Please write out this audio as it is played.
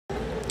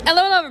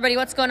Hello, everybody.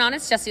 What's going on?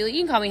 It's Jessie Lee.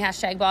 You can call me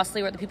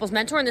 #BossLee. We're the People's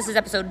Mentor, and this is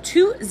episode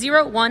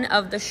 201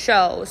 of the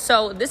show.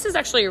 So this is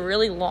actually a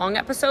really long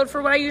episode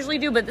for what I usually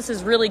do, but this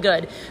is really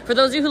good. For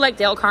those of you who like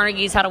Dale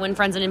Carnegie's How to Win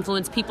Friends and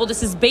Influence People,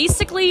 this is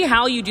basically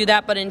how you do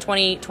that, but in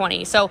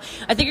 2020. So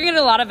I think you're going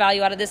to get a lot of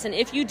value out of this, and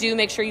if you do,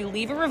 make sure you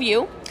leave a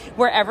review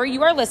wherever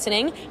you are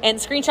listening and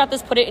screenshot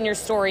this, put it in your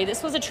story.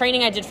 This was a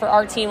training I did for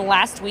our team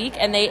last week,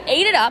 and they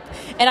ate it up,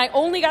 and I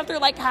only got through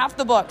like half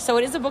the book. So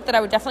it is a book that I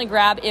would definitely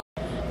grab.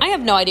 I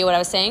have no idea what I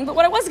was saying, but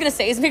what I was going to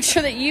say is make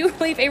sure that you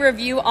leave a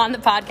review on the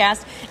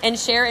podcast and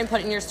share and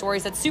put in your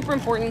stories. That's super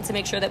important to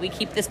make sure that we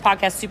keep this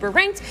podcast super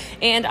ranked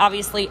and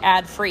obviously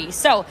ad-free.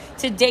 So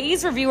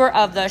today's reviewer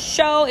of the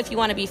show, if you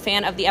want to be a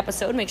fan of the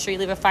episode, make sure you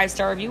leave a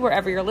 5-star review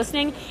wherever you're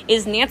listening,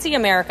 is Nancy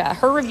America.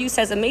 Her review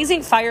says,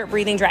 amazing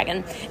fire-breathing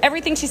dragon.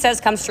 Everything she says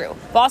comes true.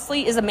 Boss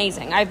Lee is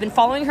amazing. I've been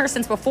following her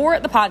since before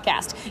the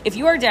podcast. If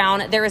you are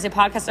down, there is a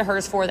podcast of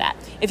hers for that.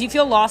 If you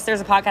feel lost,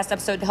 there's a podcast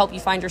episode to help you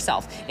find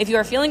yourself. If you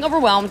are feeling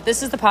overwhelmed,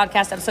 this is the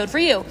podcast episode for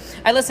you.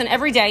 I listen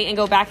every day and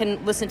go back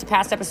and listen to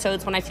past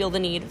episodes when I feel the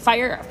need.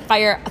 Fire,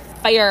 fire,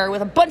 fire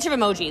with a bunch of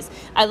emojis.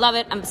 I love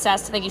it. I'm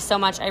obsessed. Thank you so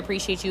much. I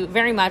appreciate you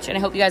very much. And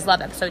I hope you guys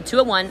love episode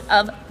 201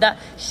 of the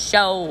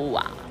show.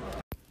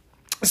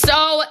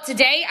 So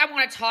today I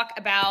want to talk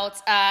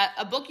about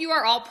a book you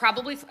are all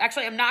probably,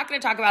 actually I'm not going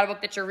to talk about a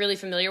book that you're really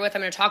familiar with.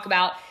 I'm going to talk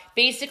about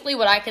basically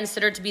what I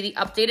consider to be the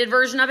updated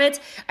version of it.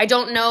 I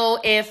don't know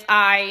if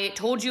I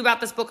told you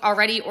about this book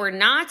already or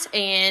not,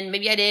 and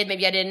maybe I did,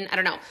 maybe I didn't, I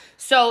don't know.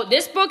 So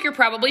this book you're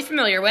probably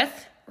familiar with,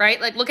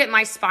 right? Like look at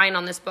my spine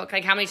on this book.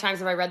 Like how many times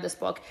have I read this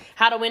book?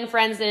 How to Win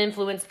Friends and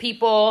Influence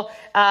People.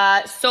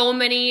 So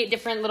many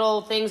different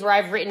little things where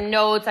I've written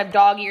notes, I've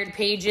dog-eared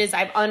pages,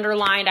 I've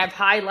underlined, I've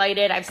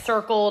highlighted, I've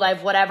circled,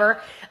 I've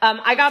whatever.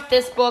 I got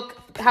this book,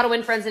 How to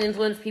Win Friends and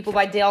Influence People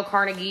by Dale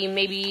Carnegie,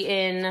 maybe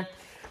in,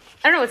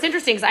 I don't know, it's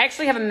interesting because I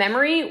actually have a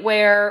memory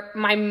where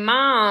my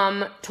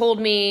mom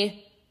told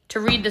me to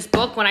read this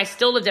book when I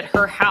still lived at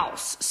her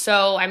house.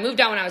 So I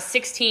moved out when I was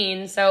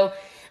 16, so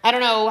I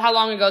don't know how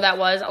long ago that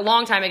was, a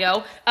long time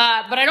ago.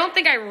 But I don't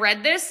think I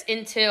read this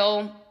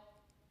until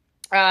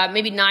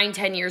maybe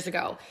 9-10 years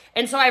ago.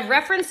 And so I've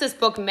referenced this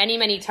book many,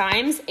 many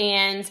times,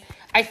 and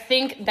I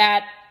think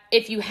that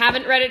if you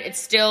haven't read it,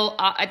 it's still,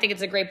 I think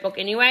it's a great book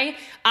anyway.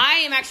 I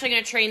am actually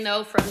going to train,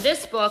 though, from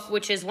this book,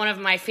 which is one of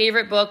my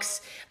favorite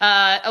books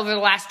over the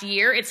last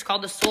year. It's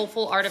called The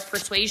Soulful Art of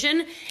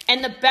Persuasion.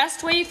 And the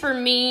best way for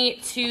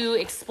me to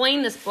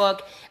explain this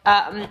book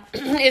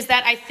is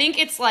that I think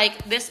it's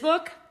like this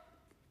book,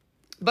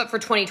 but for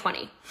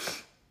 2020.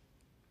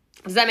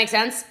 Does that make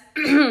sense?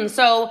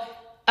 So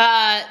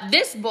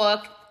this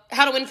book,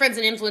 How to Win Friends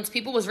and Influence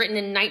People, was written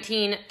in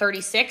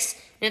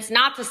 1936. And it's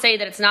not to say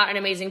that it's not an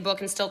amazing book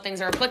and still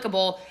things are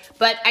applicable,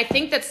 but I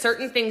think that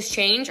certain things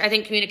change. I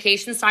think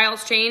communication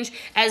styles change.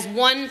 As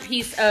one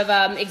piece of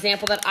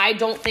example that I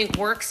don't think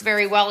works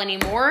very well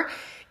anymore,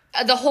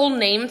 the whole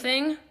name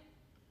thing.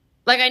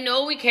 Like, I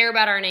know we care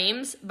about our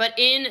names, but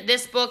in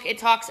this book, it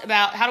talks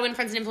about how to win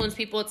friends and influence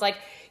people. It's like,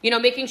 you know,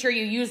 making sure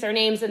you use their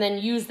names and then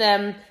use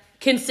them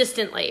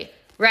consistently.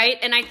 Right?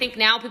 And I think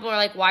now people are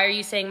like, why are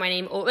you saying my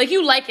name? Like,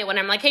 you like it when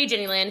I'm like, hey,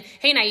 Jenny Lynn.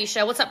 Hey,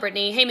 Naisha. What's up,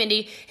 Brittany? Hey,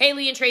 Mindy. Hey,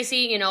 Lee and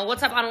Tracy. You know,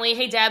 what's up, Annalie?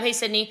 Hey, Deb. Hey,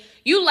 Sydney.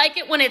 You like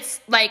it when it's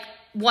like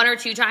 1 or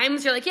 2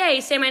 times. You're like,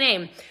 yay, say my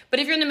name. But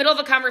if you're in the middle of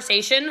a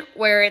conversation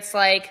where it's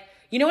like,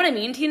 you know what I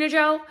mean, Tina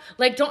Joe?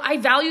 Like, I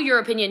value your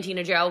opinion,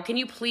 Tina Joe. Can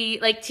you please,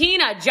 like,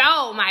 Tina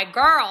Joe, my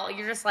girl.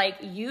 You're just like,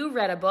 you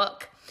read a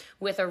book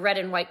with a red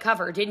and white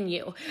cover, didn't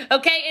you?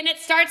 Okay, and it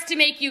starts to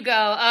make you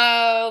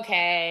go,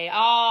 okay,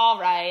 all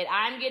right,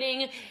 I'm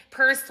getting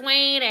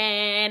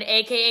persuaded,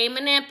 aka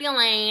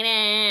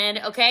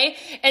manipulated, okay?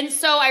 And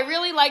so I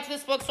really liked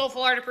this book,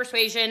 Soulful Art of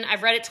Persuasion.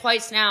 I've read it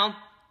twice now.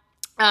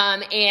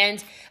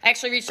 And I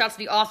actually reached out to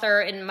the author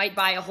and might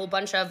buy a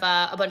bunch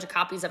of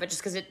copies of it just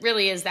because it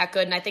really is that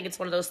good. And I think it's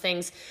one of those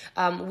things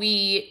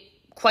we,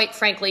 quite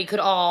frankly, could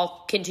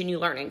all continue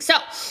learning. So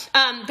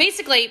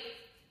basically,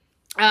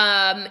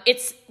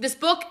 it's this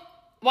book,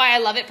 why I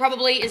love it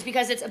probably is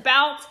because it's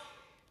about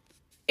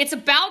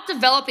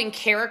developing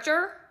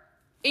character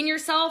in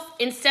yourself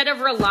instead of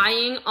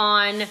relying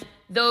on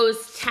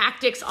those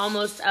tactics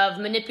almost of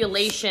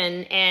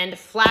manipulation and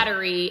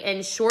flattery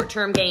and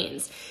short-term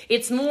gains.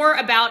 It's more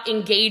about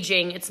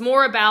engaging. It's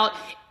more about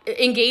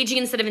engaging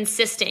instead of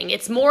insisting.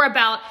 It's more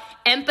about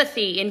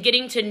empathy and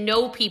getting to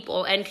know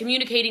people and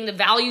communicating the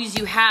values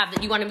you have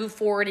that you want to move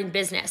forward in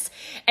business.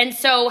 And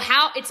so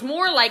it's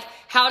more like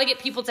how to get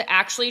people to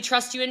actually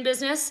trust you in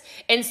business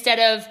instead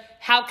of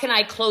how can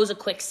I close a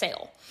quick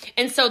sale.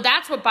 And so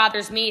that's what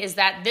bothers me is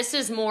that this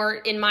is more,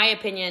 in my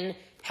opinion,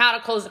 how to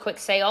close a quick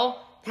sale,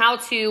 how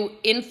to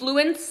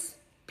influence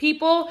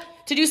people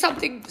to do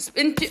something,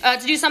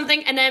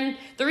 And then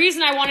the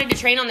reason I wanted to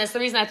train on this, the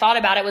reason I thought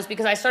about it was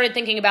because I started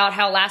thinking about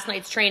how last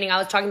night's training, I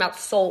was talking about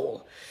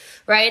soul,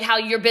 right? How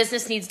your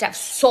business needs to have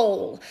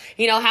soul.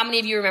 You know, how many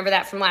of you remember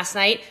that from last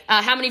night?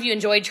 How many of you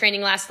enjoyed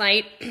training last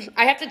night?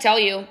 I have to tell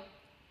you,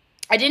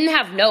 I didn't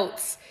have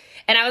notes.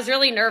 and I was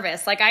really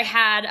nervous. Like I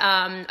had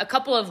a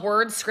couple of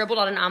words scribbled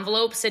on an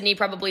envelope. Sydney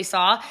probably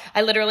saw.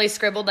 I literally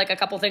scribbled like a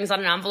couple things on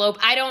an envelope.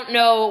 I don't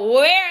know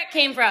where it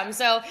came from.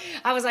 So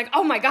I was like,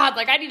 oh my God,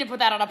 like I need to put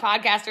that on a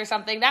podcast or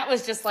something. That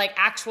was just like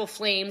actual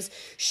flames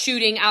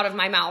shooting out of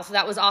my mouth.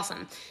 That was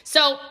awesome.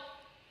 So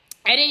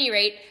at any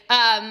rate,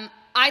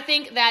 I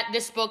think that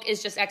this book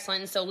is just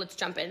excellent. So let's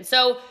jump in.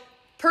 So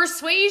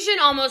persuasion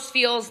almost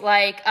feels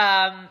like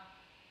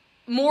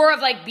more of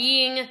like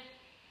being,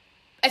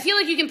 I feel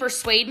like you can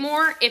persuade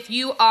more if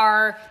you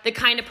are the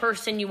kind of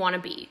person you want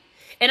to be.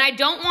 And I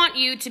don't want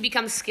you to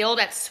become skilled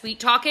at sweet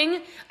talking.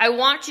 I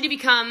want you to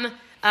become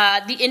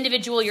the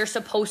individual you're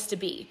supposed to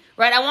be,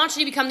 right? I want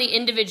you to become the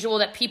individual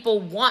that people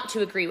want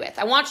to agree with.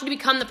 I want you to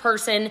become the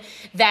person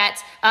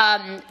that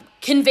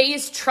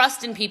conveys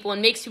trust in people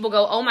and makes people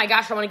go, oh my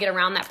gosh, I want to get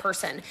around that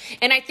person.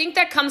 And I think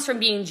that comes from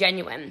being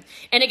genuine.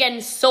 And again,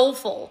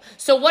 soulful.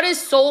 So what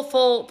is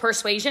soulful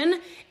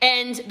persuasion?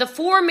 And the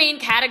 4 main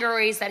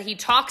categories that he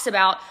talks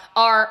about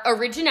are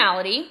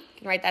originality, you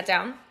can write that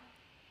down,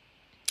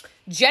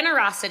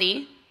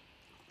 generosity,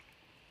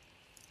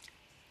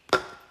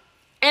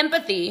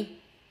 empathy,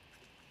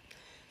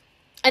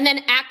 and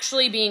then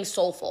actually being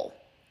soulful.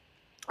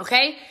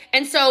 Okay?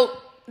 And so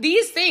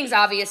these things,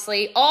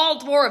 obviously, all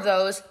 4 of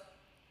those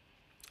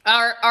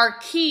are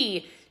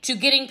key to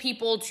getting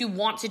people to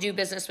want to do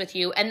business with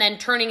you and then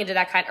turning into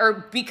that kind,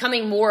 or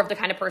becoming more of the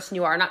kind of person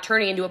you are, not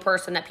turning into a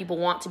person that people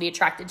want to be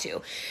attracted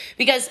to.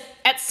 Because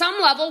at some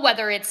level,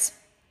 whether it's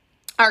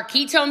our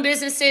ketone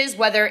businesses,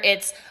 whether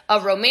it's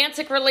a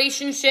romantic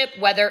relationship,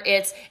 whether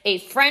it's a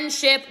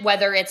friendship,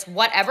 whether it's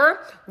whatever,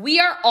 we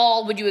are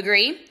all, would you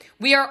agree?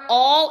 We are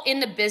all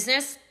in the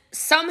business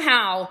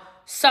somehow,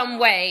 some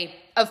way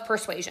of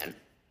persuasion,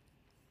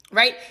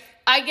 right?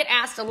 I get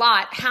asked a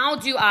lot, how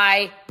do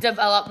I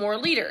develop more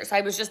leaders?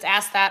 I was just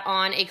asked that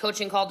on a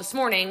coaching call this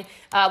morning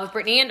with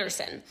Brittany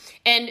Anderson.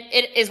 And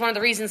it is one of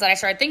the reasons that I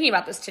started thinking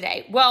about this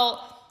today.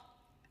 Well,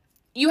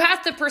 you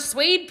have to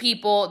persuade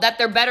people that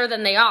they're better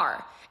than they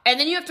are. And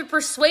then you have to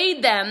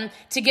persuade them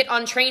to get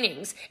on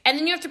trainings. And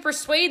then you have to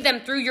persuade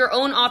them through your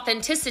own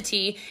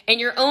authenticity and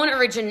your own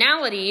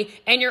originality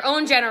and your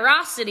own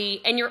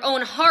generosity and your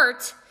own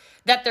heart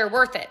that they're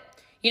worth it.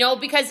 You know,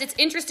 because it's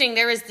interesting,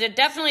 there is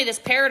definitely this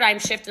paradigm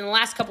shift in the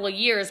last couple of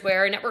years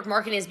where network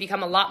marketing has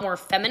become a lot more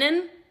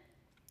feminine.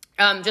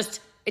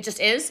 It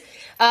just is.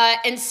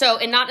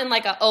 And not in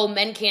like a, oh,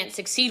 men can't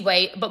succeed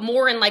way, but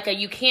more in like a,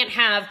 you can't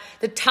have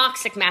the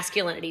toxic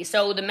masculinity.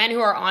 So the men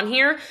who are on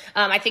here,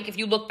 I think if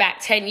you look back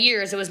 10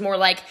 years, it was more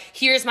like,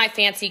 here's my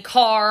fancy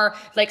car,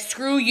 like,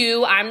 screw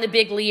you, I'm the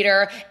big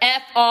leader,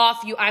 F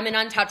off you, I'm an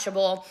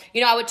untouchable. You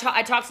know,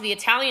 I talked to the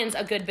Italians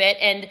a good bit,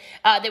 and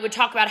they would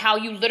talk about how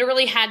you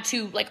literally had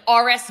to like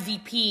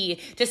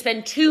RSVP to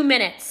spend 2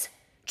 minutes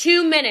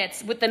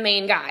with the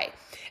main guy.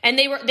 And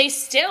they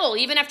still,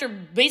 even after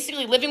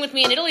basically living with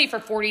me in Italy for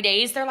 40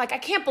 days, they're like, I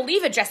can't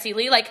believe it, Jessie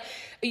Lee.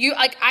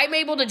 I'm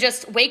able to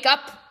just wake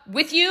up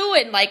with you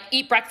and like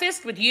eat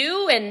breakfast with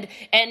you and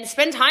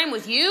spend time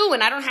with you.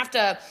 And I don't have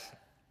to,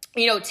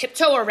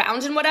 tiptoe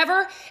around and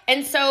whatever.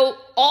 And so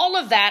all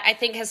of that, I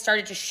think, has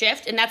started to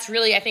shift. And that's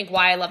really, I think,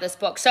 why I love this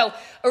book. So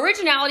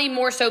originality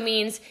more so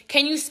means,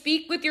 can you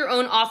speak with your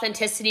own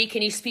authenticity?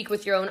 Can you speak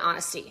with your own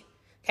honesty?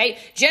 Okay.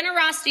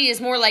 Generosity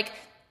is more like,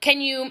 can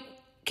you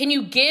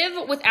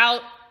give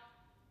without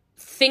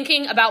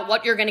thinking about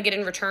what you're going to get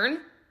in return?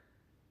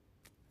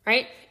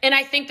 Right? And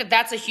I think that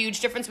that's a huge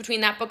difference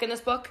between that book and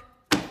this book,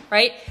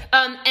 right?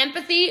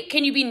 Empathy,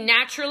 can you be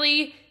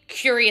naturally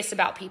curious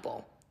about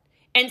people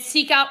and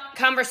seek out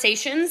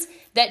conversations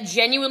that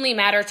genuinely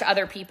matter to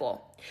other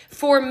people?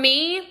 For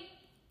me,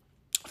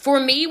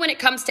 when it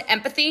comes to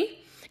empathy,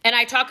 and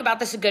I talk about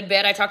this a good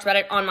bit, I talked about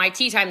it on my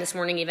tea time this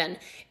morning even,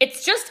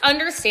 it's just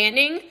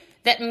understanding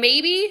that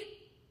maybe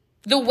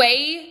the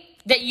way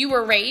that you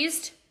were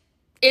raised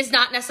is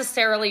not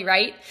necessarily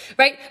right?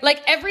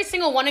 Like every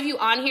single one of you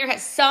on here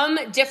has some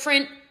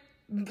different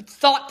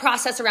thought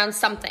process around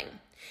something.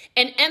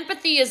 And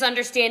empathy is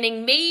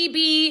understanding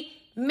maybe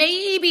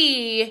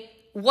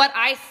what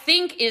I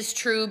think is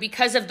true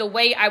because of the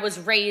way I was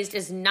raised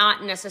is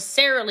not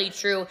necessarily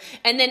true,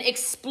 and then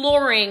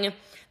exploring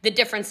the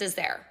differences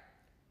there,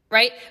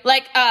 right?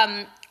 Like,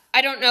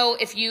 I don't know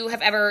if you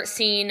have ever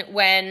seen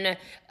when,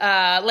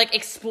 like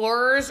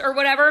explorers or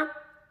whatever,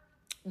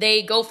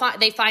 they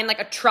find like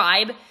a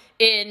tribe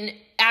in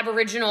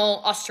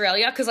Aboriginal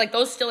Australia, because like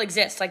those still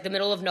exist, like the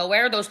middle of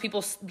nowhere. Those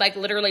people like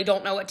literally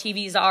don't know what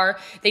TVs are.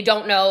 They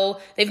don't know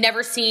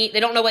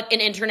what an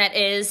internet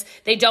is.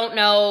 They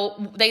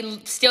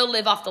still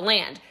live off the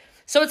land.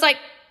 So it's like,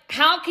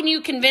 how can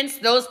you convince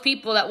those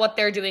people that what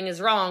they're doing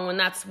is wrong when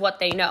that's what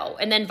they know?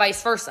 And then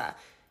vice versa.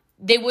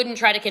 They wouldn't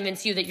try to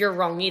convince you that you're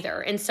wrong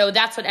either. And so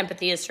that's what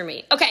empathy is for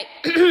me. Okay.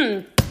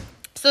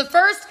 So the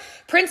first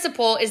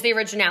principle is the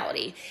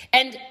originality.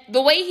 And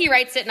the way he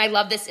writes it, and I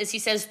love this, is he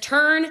says,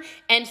 turn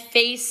and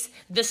face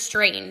the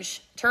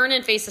strange. Turn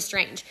and face the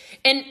strange.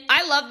 And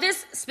I love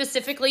this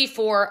specifically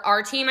for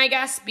our team, I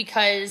guess,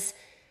 because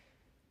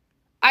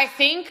I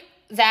think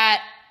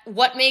that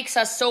what makes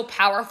us so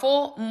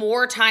powerful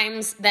more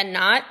times than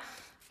not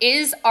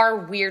is our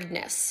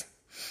weirdness.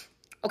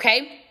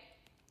 Okay?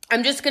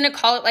 I'm just going to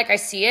call it like I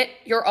see it.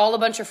 You're all a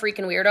bunch of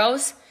freaking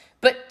weirdos,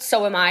 but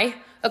so am I.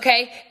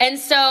 Okay. And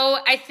so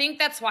I think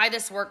that's why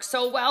this works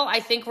so well. I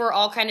think we're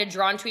all kind of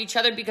drawn to each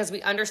other because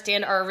we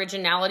understand our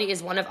originality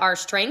is one of our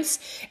strengths,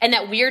 and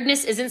that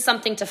weirdness isn't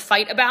something to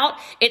fight about.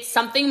 It's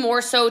something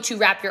more so to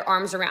wrap your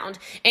arms around.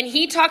 And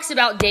he talks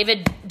about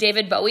David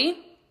Bowie.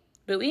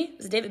 Bowie?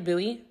 Is it David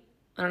Bowie?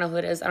 I don't know who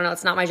it is. I don't know.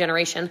 It's not my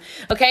generation.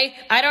 Okay.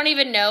 I don't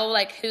even know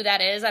like who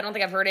that is. I don't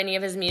think I've heard any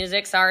of his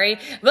music. Sorry.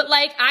 But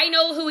like, I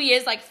know who he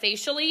is like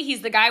facially.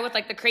 He's the guy with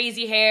like the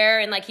crazy hair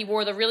and like he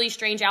wore the really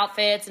strange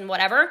outfits and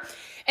whatever.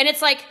 And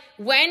it's like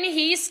when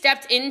he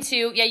stepped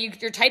into,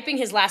 you're typing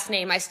his last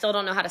name. I still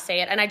don't know how to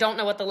say it. And I don't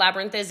know what the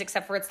labyrinth is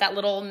except for it's that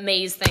little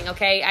maze thing.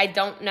 Okay. I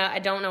don't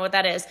know what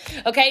that is.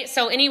 Okay.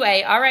 So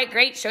anyway, all right,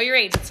 great. Show your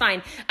age. It's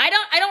fine.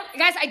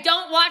 Guys, I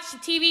don't watch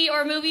TV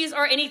or movies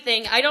or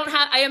anything. I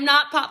am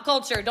not pop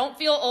culture. Don't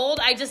feel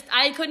old.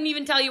 I couldn't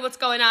even tell you what's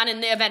going on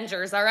in the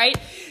Avengers. All right.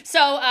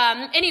 So,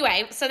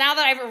 anyway, so now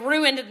that I've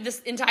ruined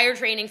this entire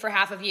training for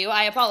half of you,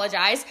 I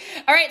apologize.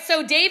 All right.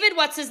 So David,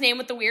 what's his name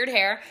with the weird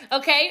hair?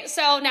 Okay.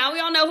 So now we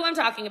all know who I'm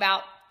talking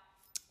about.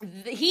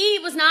 He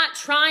was not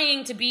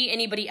trying to be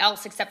anybody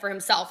else except for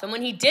himself. And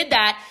when he did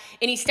that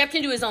and he stepped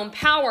into his own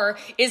power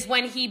is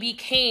when he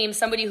became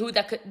somebody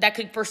that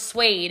could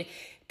persuade.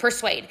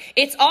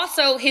 It's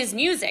also his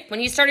music. When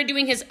he started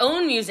doing his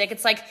own music,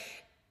 it's like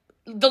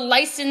the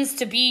license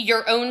to be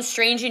your own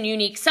strange and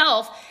unique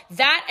self.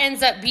 That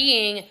ends up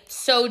being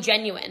so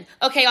genuine.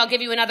 Okay, I'll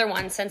give you another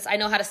one since I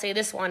know how to say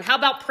this one. How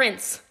about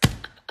Prince?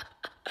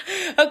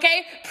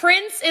 Okay,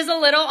 Prince is a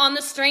little on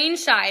the strange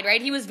side,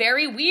 right? He was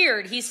very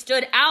weird. He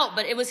stood out,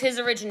 but it was his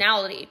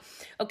originality.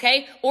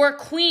 Okay, or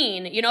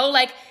Queen,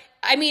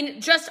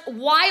 just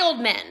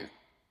wild men.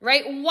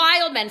 Right?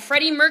 Wild men.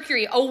 Freddie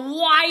Mercury, a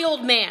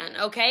wild man,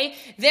 okay?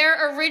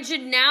 Their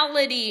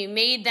originality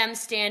made them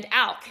stand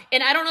out.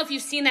 And I don't know if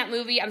you've seen that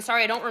movie. I'm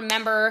sorry, I don't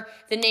remember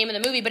the name of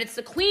the movie, but it's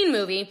the Queen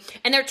movie.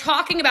 And they're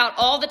talking about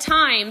all the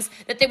times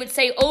that they would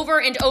say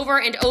over and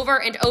over and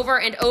over and over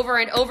and over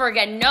and over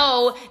again,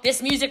 no,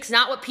 this music's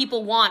not what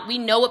people want. We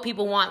know what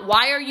people want.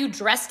 Why are you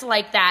dressed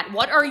like that?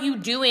 What are you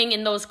doing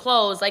in those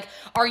clothes? Like,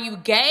 are you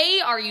gay?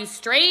 Are you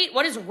straight?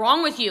 What is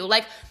wrong with you?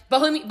 Like,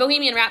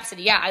 Bohemian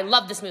Rhapsody. Yeah, I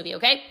love this movie,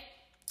 okay?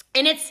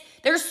 And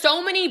there's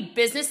so many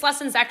business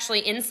lessons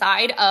actually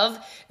inside of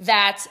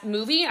that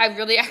movie. I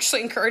really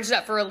actually encourage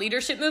that for a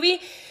leadership movie.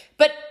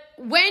 But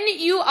when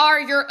you are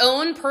your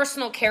own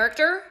personal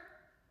character,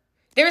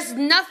 there's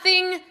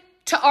nothing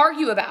to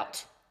argue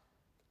about,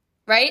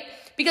 right?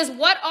 Because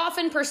what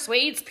often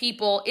persuades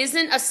people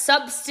isn't a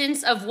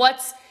substance of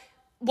what's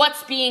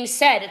being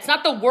said. It's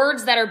not the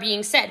words that are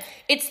being said.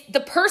 It's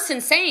the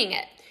person saying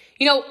it.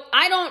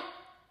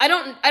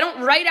 I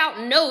don't write out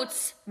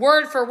notes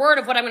word for word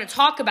of what I'm going to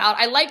talk about.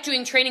 I like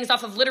doing trainings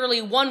off of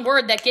literally one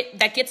word that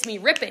gets me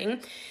ripping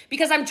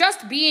because I'm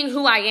just being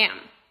who I am,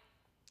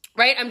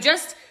 right? I'm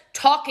just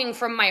talking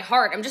from my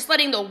heart. I'm just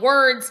letting the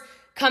words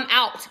come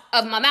out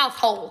of my mouth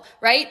hole,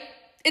 right?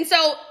 And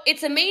so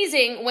it's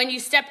amazing when you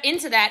step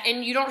into that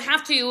and you don't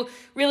have to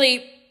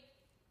really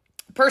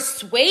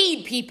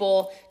persuade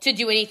people to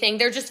do anything.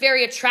 They're just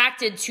very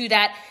attracted to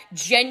that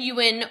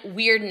genuine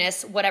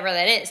weirdness, whatever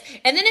that is.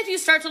 And then if you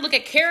start to look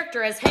at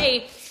character as,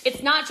 hey,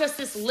 it's not just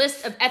this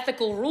list of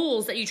ethical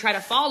rules that you try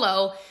to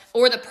follow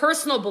or the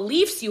personal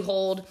beliefs you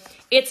hold,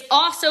 it's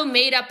also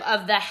made up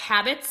of the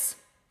habits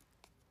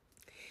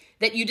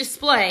that you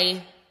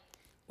display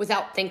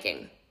without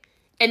thinking.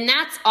 And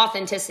that's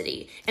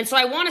authenticity. And so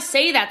I want to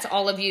say that to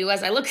all of you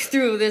as I look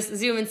through this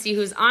Zoom and see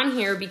who's on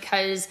here,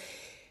 because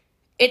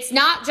it's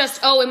not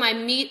just, am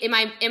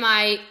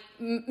I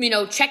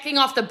checking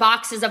off the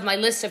boxes of my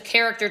list of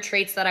character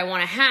traits that I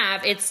want to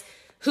have. It's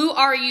who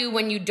are you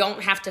when you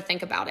don't have to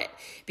think about it?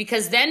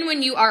 Because then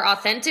when you are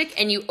authentic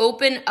and you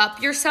open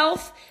up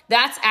yourself,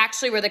 that's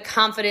actually where the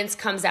confidence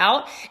comes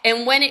out.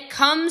 And when it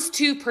comes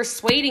to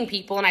persuading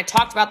people, and I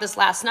talked about this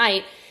last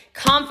night,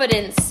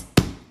 confidence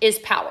is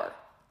power.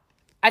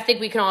 I think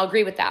we can all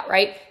agree with that,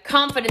 right?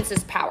 Confidence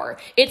is power.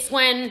 It's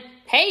when,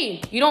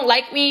 hey, you don't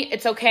like me,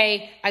 it's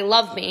okay, I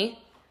love me.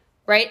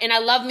 Right? And I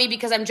love me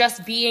because I'm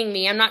just being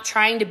me. I'm not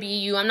trying to be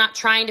you. I'm not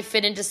trying to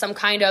fit into some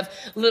kind of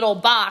little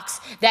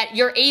box, that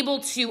you're able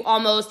to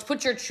almost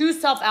put your true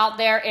self out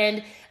there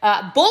and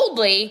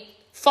boldly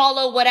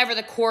follow whatever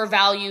the core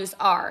values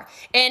are.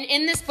 And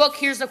in this book,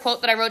 here's a quote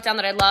that I wrote down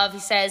that I love. He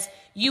says,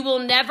 "You will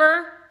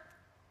never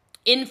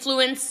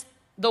influence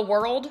the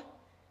world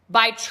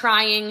by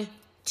trying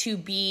to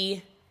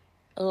be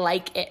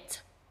like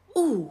it."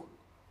 Ooh,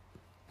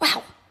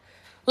 wow.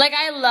 Like,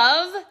 I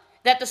love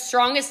that the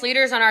strongest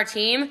leaders on our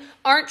team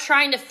aren't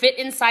trying to fit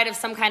inside of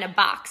some kind of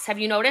box. Have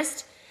you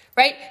noticed?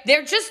 Right?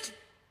 They're just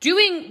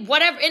doing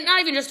whatever, and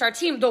not even just our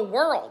team, the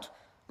world,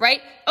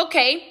 right?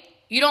 Okay,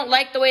 you don't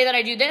like the way that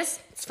I do this?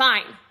 It's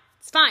fine.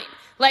 It's fine.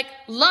 Like,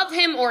 love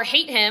him or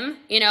hate him,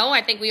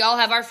 I think we all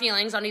have our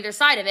feelings on either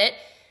side of it.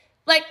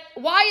 Like,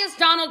 why is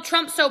Donald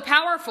Trump so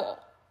powerful?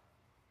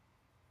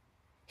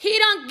 He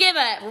don't give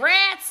a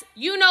rat's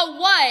you know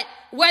what,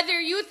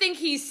 whether you think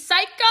he's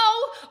psycho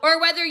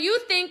or whether you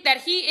think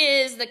that he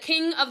is the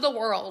king of the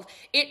world.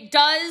 It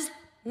does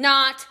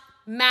not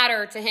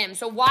matter to him.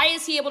 So why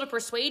is he able to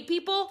persuade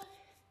people?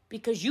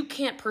 Because you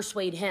can't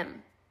persuade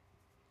him.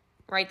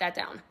 Write that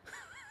down.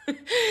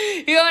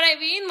 You know what I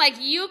mean?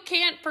 Like, you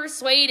can't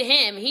persuade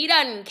him. He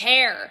doesn't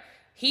care.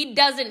 He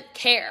doesn't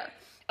care.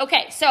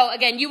 Okay, so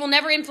again, you will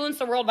never influence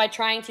the world by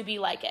trying to be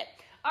like it.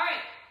 All right,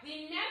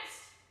 the next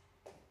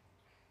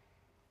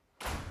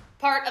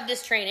part of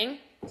this training,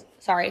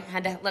 sorry, I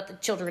had to let the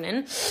children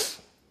in,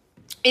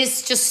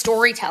 is just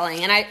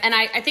storytelling. And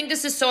I think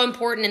this is so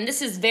important, and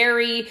this is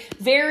very,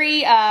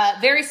 very,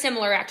 very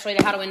similar actually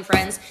to How to Win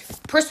Friends.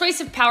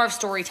 Persuasive power of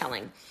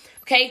storytelling.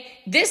 Okay,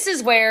 this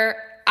is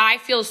where I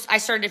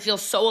started to feel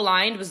so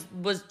aligned,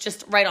 was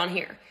just right on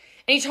here.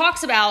 And he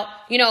talks about,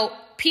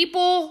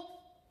 people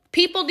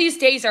these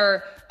days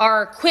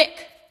are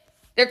quick.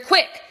 They're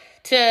quick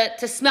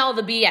to smell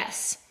the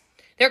BS.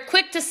 They're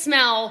quick to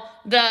smell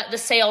the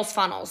sales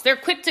funnels. They're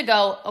quick to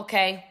go,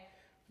 okay,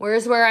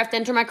 where's where I have to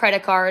enter my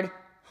credit card?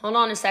 Hold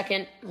on a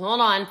second.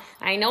 Hold on.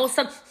 I know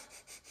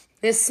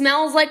this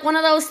smells like one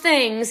of those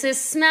things. This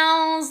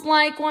smells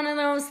like one of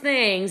those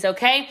things,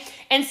 okay?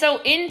 And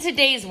so in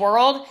today's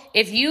world,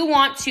 if you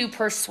want to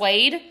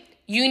persuade,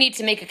 you need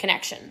to make a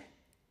connection,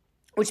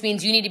 which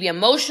means you need to be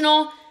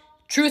emotional,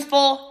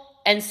 truthful,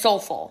 and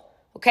soulful,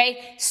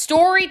 okay?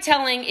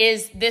 Storytelling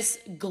is this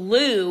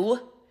glue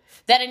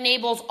that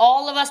enables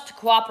all of us to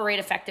cooperate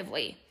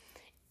effectively.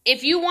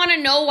 If you want to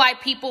know why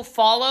people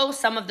follow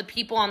some of the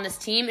people on this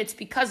team, it's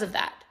because of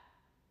that,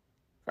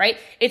 right?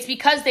 It's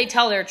because they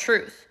tell their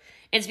truth.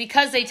 It's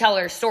because they tell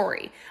their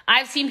story.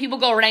 I've seen people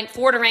go rank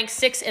 4 to rank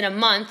 6 in a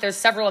month. There's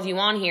several of you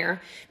on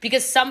here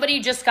because somebody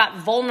just got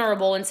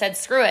vulnerable and said,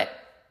 screw it.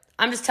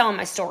 I'm just telling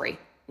my story.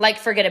 Like,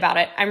 forget about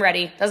it. I'm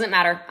ready. Doesn't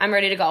matter. I'm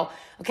ready to go.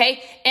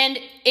 Okay. And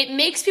it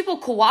makes people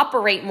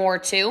cooperate more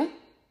too,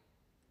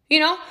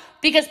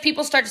 because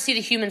people start to see the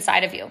human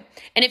side of you.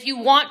 And if you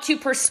want to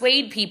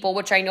persuade people,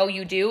 which I know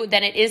you do,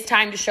 then it is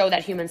time to show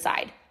that human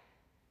side,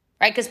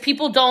 right? Because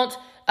people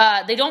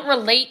they don't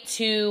relate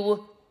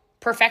to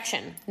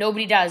perfection.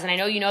 Nobody does. And I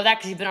know you know that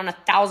because you've been on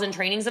 1,000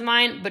 trainings of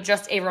mine, but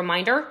just a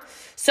reminder.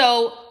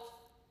 So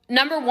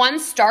number one,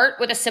 start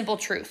with a simple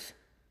truth,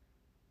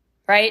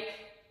 right?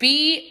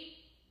 Be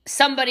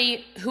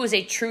somebody who is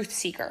a truth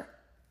seeker.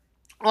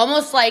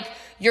 Almost like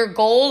your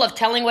goal of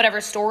telling whatever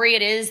story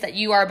it is that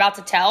you are about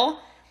to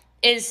tell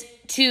is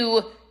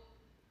to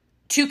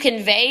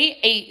convey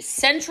a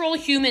central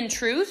human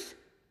truth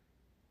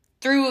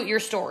through your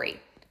story.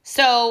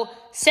 So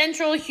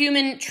central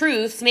human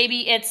truths,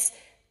 maybe it's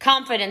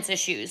confidence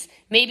issues.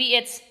 Maybe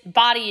it's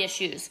body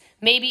issues.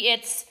 Maybe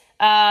it's,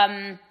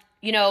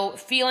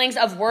 feelings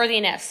of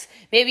worthiness.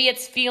 Maybe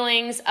it's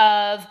feelings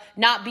of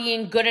not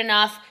being good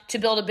enough to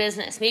build a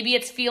business. Maybe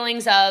it's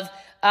feelings of,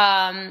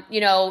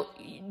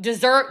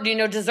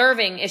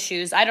 deserving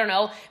issues. I don't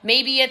know.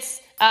 Maybe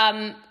it's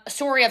a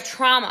story of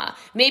trauma.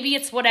 Maybe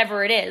it's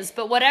whatever it is.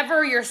 But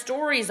whatever your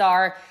stories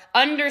are,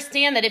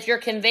 understand that if you're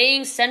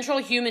conveying central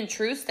human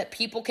truths that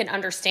people can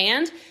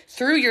understand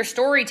through your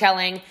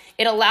storytelling,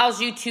 it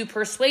allows you to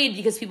persuade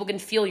because people can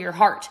feel your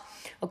heart.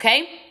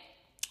 Okay?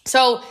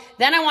 So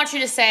then I want you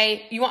to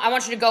say, I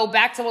want you to go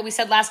back to what we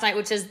said last night,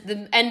 which is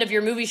the end of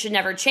your movie should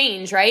never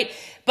change, right?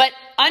 But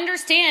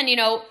understand,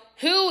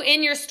 who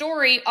in your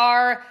story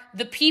are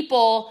the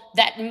people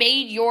that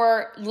made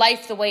your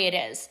life the way it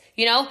is,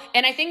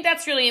 And I think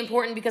that's really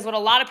important because what a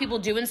lot of people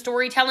do in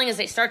storytelling is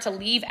they start to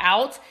leave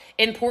out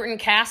important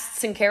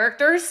casts and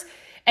characters,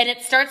 and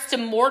it starts to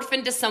morph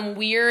into some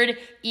weird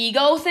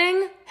ego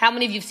thing. How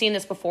many of you have seen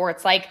this before?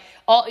 It's like,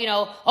 oh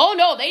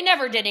no, they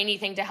never did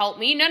anything to help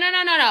me. No.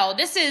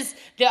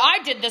 I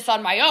did this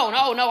on my own.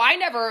 Oh no, I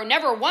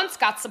never once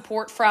got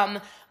support from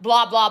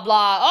blah, blah,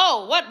 blah.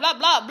 Oh, what, blah,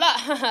 blah,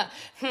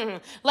 blah.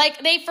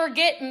 Like, they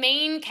forget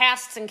main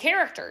casts and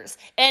characters.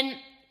 And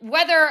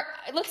whether,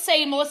 let's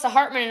say Melissa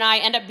Hartman and I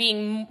end up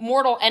being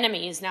mortal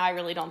enemies. Now, I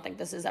really don't think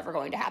this is ever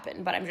going to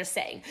happen, but I'm just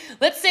saying.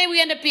 Let's say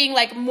we end up being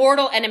like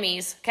mortal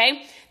enemies,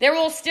 okay? There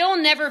will still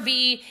never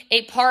be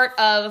a part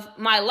of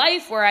my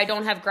life where I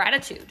don't have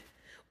gratitude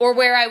or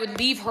where I would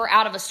leave her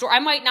out of a story. I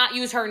might not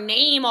use her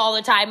name all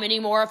the time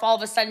anymore if all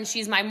of a sudden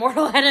she's my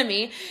mortal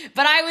enemy,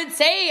 but I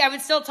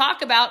would still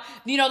talk about,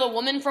 the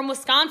woman from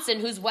Wisconsin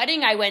whose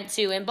wedding I went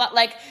to, and but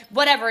like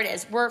whatever it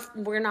is,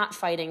 we're not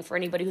fighting for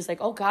anybody who's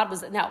like, oh God,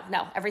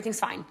 no, everything's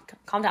fine.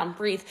 Calm down,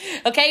 breathe.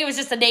 Okay, it was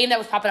just a name that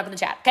was popping up in the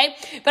chat. Okay,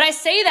 but I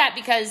say that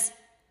because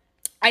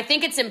I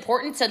think it's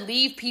important to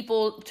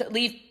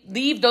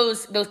leave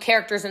those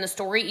characters in the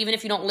story, even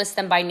if you don't list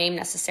them by name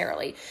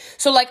necessarily.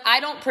 So like, I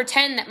don't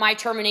pretend that my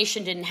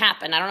termination didn't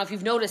happen. I don't know if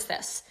you've noticed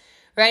this,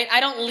 right? I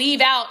don't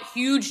leave out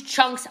huge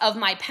chunks of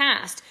my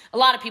past. A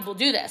lot of people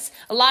do this.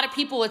 A lot of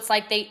people, it's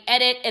like they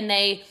edit and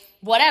they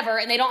whatever,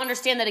 and they don't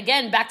understand that,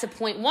 again, back to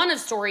point one of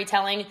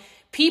storytelling,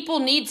 people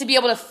need to be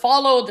able to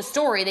follow the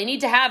story. They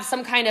need to have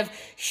some kind of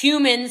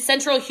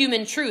central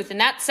human truth. And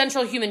that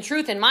central human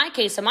truth, in my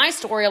case, in my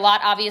story a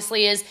lot,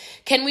 obviously, is,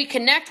 can we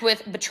connect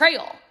with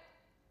betrayal?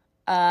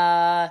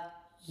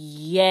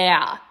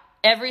 Yeah.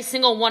 Every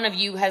single one of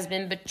you has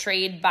been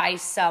betrayed by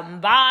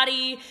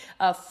somebody,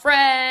 a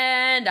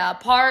friend, a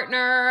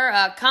partner,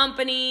 a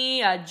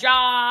company, a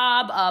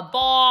job, a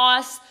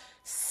boss,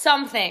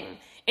 something.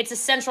 It's a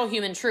central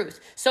human truth.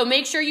 So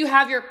make sure you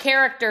have your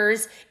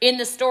characters in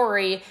the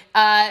story,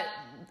 and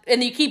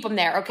you keep them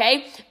there,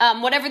 okay?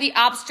 Whatever the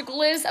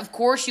obstacle is, of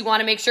course, you want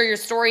to make sure your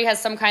story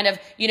has some kind of,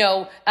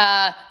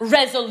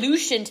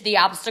 resolution to the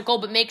obstacle,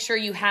 but make sure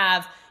you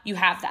have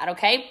that,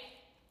 okay?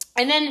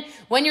 And then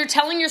when you're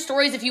telling your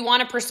stories, if you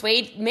want to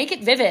persuade, make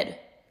it vivid.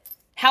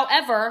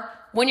 However,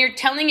 when you're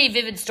telling a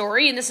vivid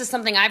story, and this is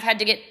something I've had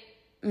to get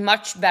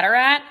much better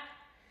at,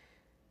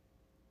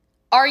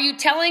 are you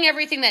telling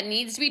everything that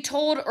needs to be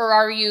told, or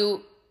are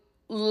you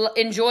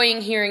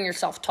enjoying hearing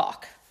yourself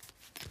talk?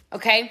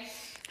 Okay?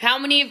 How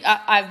many,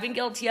 I've been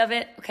guilty of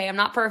it. Okay, I'm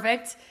not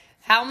perfect.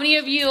 How many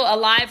of you, a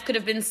live could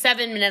have been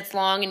 7 minutes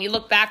long, and you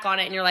look back on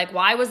it and you're like,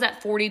 why was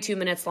that 42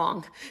 minutes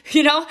long?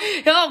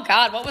 Oh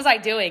God, what was I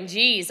doing?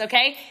 Jeez,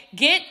 okay?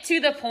 Get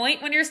to the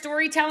point when you're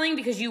storytelling,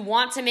 because you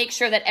want to make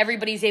sure that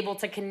everybody's able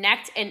to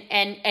connect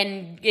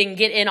and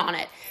get in on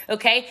it,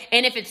 okay?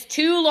 And if it's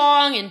too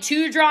long and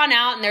too drawn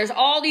out and there's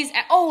all these,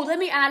 let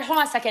me add, hold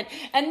on a second.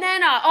 And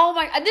then,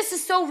 this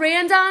is so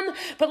random,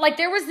 but like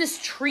there was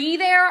this tree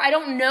there. I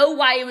don't know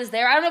why it was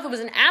there. I don't know if it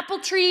was an apple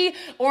tree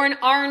or an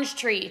orange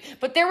tree,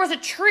 but there was a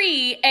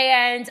tree,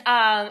 and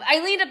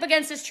I leaned up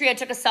against this tree. I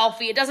took a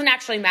selfie. It doesn't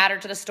actually matter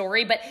to the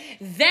story, but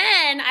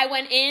then I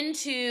went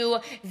into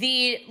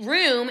the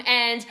room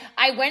and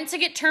I went to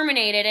get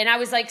terminated, and I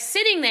was like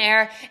sitting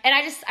there,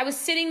 and I was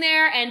sitting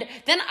there, and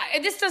then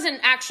this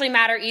doesn't actually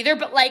matter either,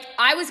 but like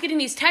I was getting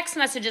these text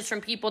messages from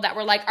people that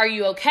were like, are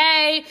you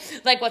okay?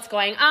 Like, what's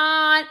going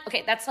on?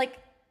 Okay, that's like,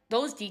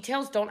 those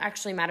details don't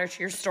actually matter to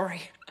your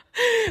story.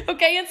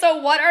 Okay, and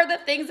so what are the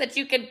things that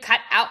you can cut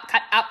out,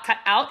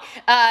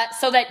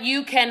 so that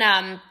you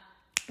can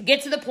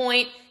get to the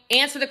point,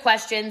 answer the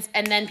questions,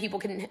 and then people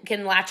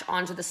can latch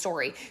onto the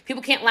story.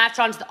 People can't latch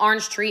onto the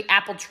orange tree,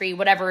 apple tree,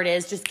 whatever it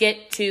is. Just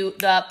get to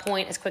the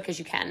point as quick as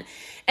you can.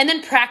 And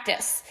then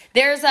practice.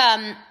 There's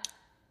a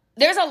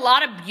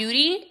lot of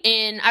beauty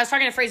in, I was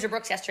talking to Fraser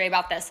Brooks yesterday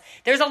about this.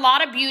 There's a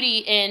lot of beauty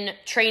in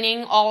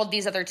training all of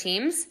these other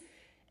teams.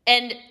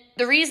 And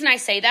the reason I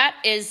say that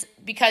is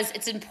because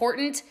it's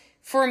important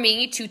for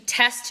me to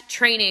test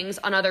trainings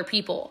on other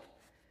people,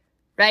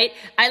 right?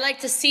 I like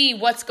to see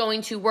what's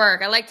going to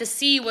work. I like to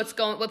see what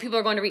people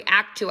are going to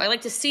react to. I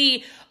like to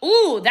see,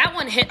 ooh, that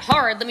one hit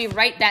hard. Let me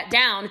write that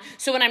down.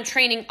 So when I'm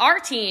training our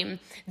team,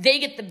 they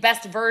get the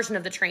best version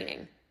of the training.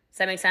 Does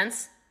that make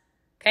sense?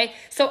 Okay,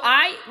 so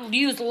I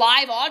use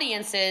live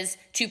audiences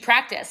to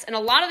practice. And a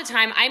lot of the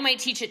time, I might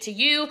teach it to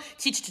you,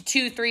 teach it to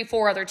 2, 3,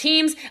 4 other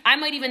teams. I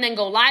might even then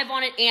go live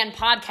on it and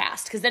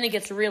podcast, because then it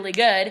gets really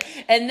good.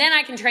 And then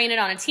I can train it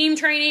on a team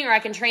training, or I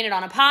can train it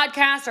on a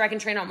podcast, or I can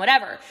train it on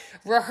whatever.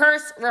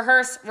 Rehearse,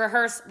 rehearse,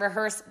 rehearse,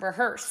 rehearse,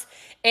 rehearse.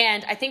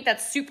 And I think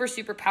that's super,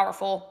 super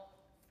powerful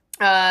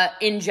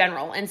in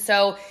general. And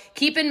so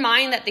keep in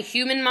mind that the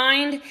human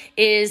mind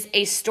is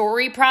a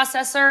story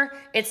processor.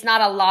 It's not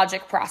a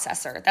logic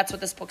processor. That's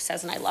what this book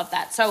says, and I love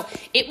that. So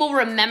it will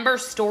remember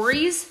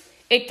stories.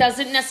 It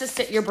doesn't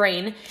necessarily, your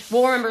brain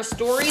will remember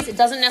stories. It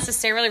doesn't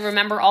necessarily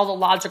remember all the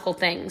logical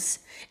things.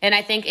 And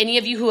I think any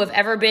of you who have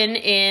ever been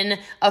in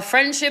a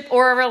friendship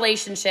or a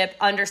relationship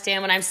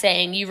understand what I'm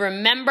saying. You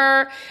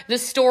remember the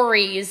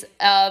stories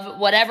of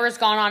whatever's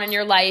gone on in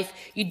your life.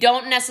 You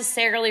don't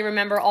necessarily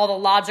remember all the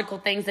logical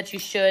things that you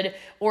should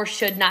or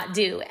should not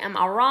do. Am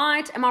I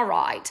right? Am I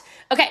right?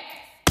 Okay.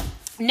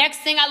 Next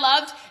thing I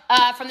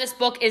loved from this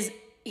book is,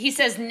 he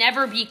says,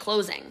 never be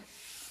closing.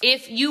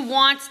 If you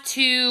want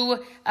to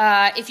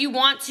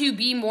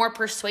be more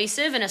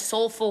persuasive in a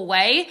soulful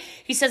way,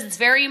 he says it's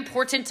very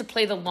important to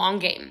play the long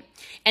game.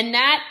 And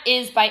that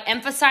is by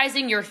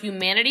emphasizing your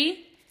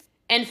humanity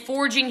and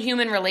forging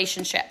human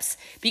relationships,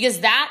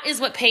 because that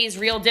is what pays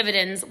real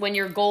dividends when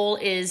your goal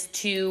is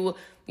to,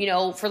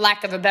 for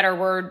lack of a better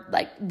word,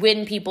 like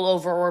win people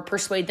over or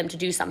persuade them to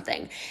do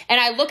something.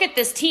 And I look at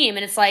this team,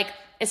 and it's like,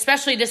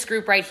 especially this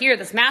group right here,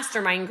 this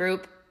mastermind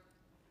group,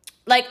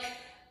 like,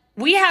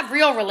 we have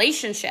real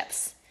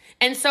relationships.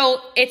 And so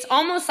it's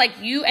almost like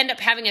you end up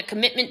having a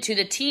commitment to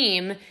the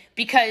team,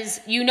 because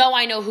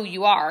I know who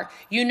you are.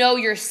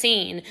 You're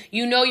seen.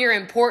 You're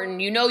important.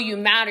 You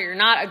matter. You're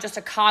not just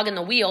a cog in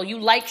the wheel. You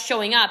like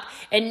showing up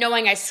and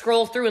knowing I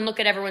scroll through and look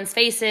at everyone's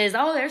faces.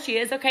 Oh, there she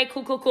is. Okay,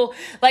 cool.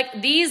 Like,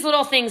 these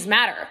little things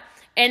matter.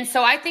 And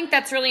so I think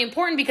that's really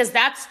important, because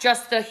that's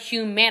just the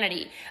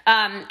humanity.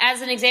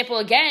 As an example,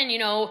 again,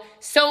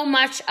 so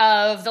much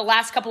of the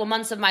last couple of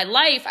months of my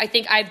life, I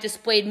think I've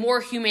displayed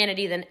more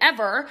humanity than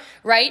ever,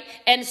 right?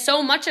 And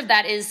so much of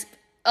that is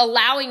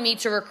allowing me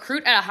to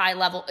recruit at a high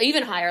level,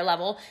 even higher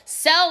level,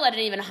 sell at an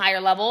even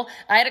higher level.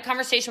 I had a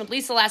conversation with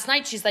Lisa last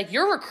night. She's like,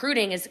 your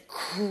recruiting is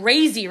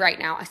crazy right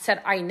now. I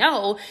said, I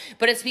know,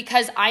 but it's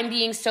because I'm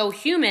being so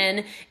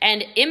human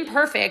and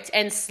imperfect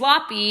and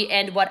sloppy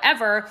and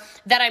whatever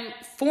that I'm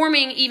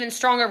forming even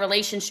stronger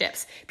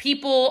relationships.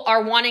 People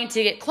are wanting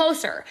to get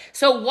closer.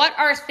 So what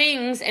are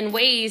things and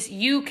ways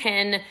you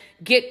can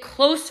get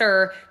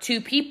closer to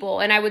people?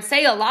 And I would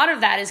say a lot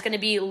of that is going to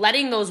be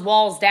letting those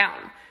walls down.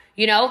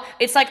 You know,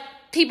 it's like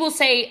people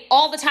say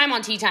all the time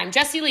on Tea Time,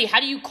 Jessie Lee, how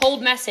do you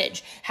cold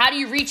message? How do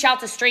you reach out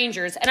to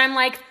strangers? And I'm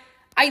like,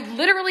 I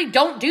literally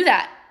don't do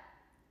that.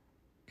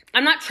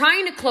 I'm not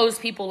trying to close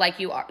people like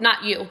you are,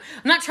 not you.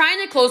 I'm not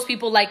trying to close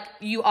people like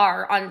you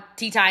are on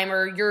Tea Time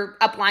or your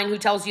upline who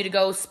tells you to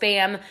go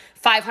spam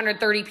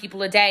 530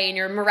 people a day and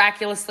you're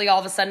miraculously all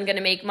of a sudden going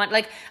to make money.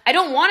 Like, I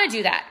don't want to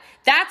do that.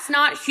 That's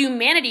not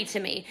humanity to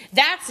me.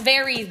 That's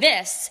very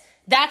this.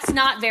 That's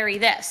not very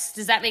this.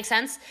 Does that make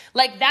sense?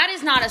 Like, that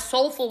is not a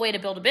soulful way to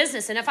build a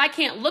business. And if I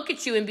can't look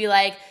at you and be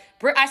like,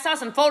 I saw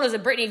some photos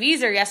of Brittany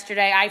Vieser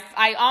yesterday.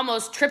 I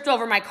almost tripped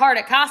over my cart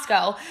at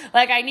Costco.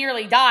 Like, I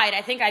nearly died.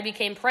 I think I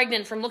became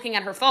pregnant from looking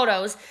at her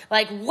photos.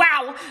 Like,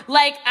 wow.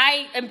 Like,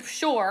 I am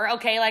sure,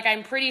 okay, like,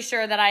 I'm pretty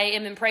sure that I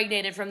am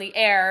impregnated from the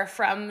air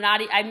from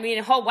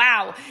oh,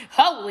 wow.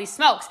 Holy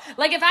smokes.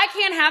 Like, if I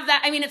can't have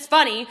that, I mean, it's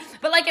funny,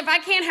 but like, if I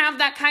can't have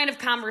that kind of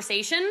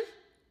conversation,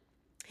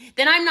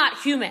 then I'm not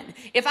human.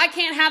 If I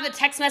can't have the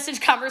text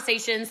message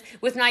conversations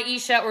with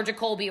Naisha or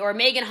Jacoby or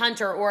Megan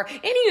Hunter or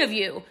any of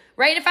you,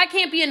 right? If I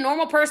can't be a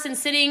normal person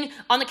sitting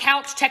on the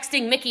couch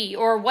texting Mickey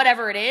or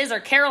whatever it is, or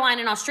Caroline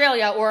in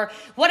Australia or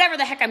whatever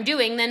the heck I'm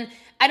doing, then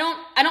I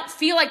don't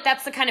feel like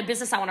that's the kind of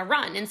business I want to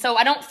run. And so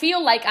I don't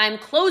feel like I'm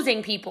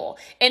closing people.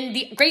 And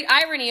the great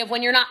irony of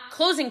when you're not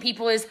closing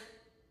people is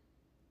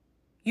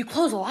you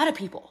close a lot of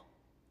people.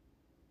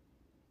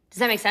 Does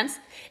that make sense?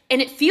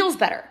 And it feels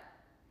better.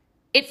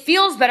 It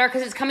feels better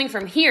because it's coming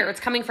from here.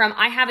 It's coming from,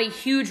 I have a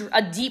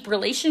deep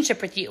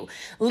relationship with you.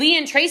 Lee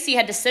and Tracy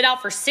had to sit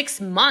out for 6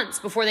 months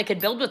before they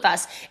could build with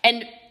us.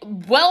 And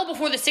well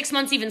before the 6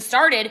 months even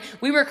started,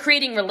 we were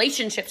creating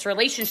relationships.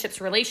 Because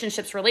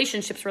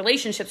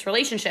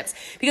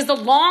the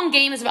long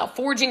game is about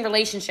forging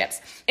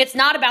relationships. It's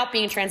not about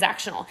being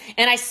transactional.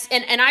 And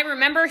I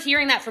remember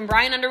hearing that from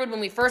Brian Underwood when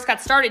we first got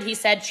started. He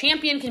said,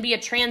 champion can be a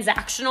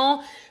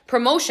transactional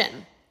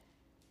promotion.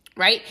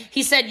 Right?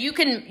 He said, you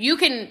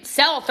can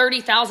sell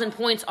 30,000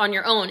 points on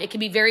your own. It can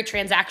be very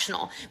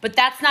transactional, but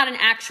that's not an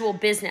actual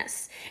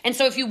business. And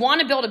so if you want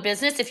to build a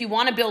business, if you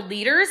want to build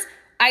leaders,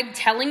 I'm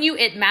telling you,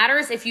 it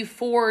matters if you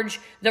forge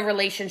the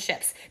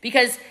relationships,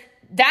 because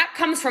that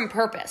comes from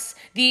purpose.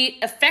 The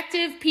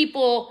effective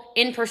people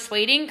in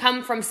persuading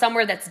come from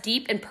somewhere that's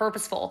deep and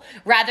purposeful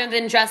rather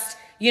than just,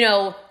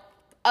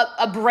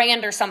 a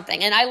brand or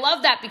something. And I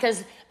love that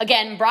because,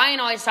 again, Brian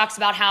always talks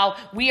about how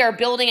we are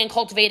building and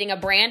cultivating a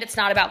brand. It's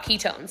not about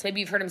ketones. Maybe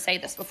you've heard him say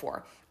this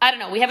before. I don't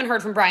know. We haven't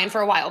heard from Brian for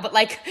a while, but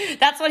like,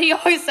 that's what he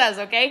always says,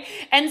 okay?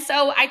 And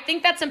so I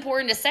think that's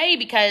important to say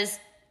because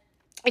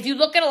if you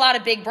look at a lot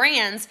of big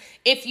brands,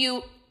 if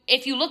you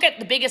look at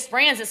the biggest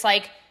brands, it's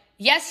like,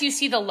 yes, you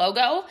see the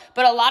logo,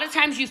 but a lot of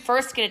times you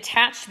first get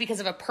attached because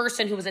of a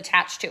person who was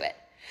attached to it.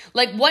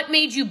 Like, what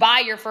made you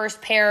buy your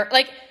first pair?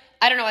 Like,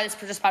 I don't know why this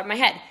just popped in my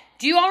head.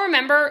 Do you all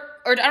remember,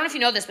 or I don't know if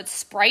you know this, but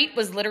Sprite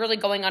was literally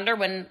going under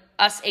when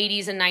us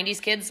 80s and 90s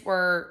kids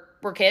were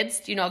kids.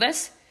 Do you know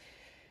this?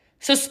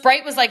 So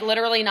Sprite was like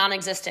literally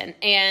non-existent.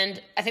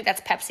 And I think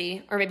that's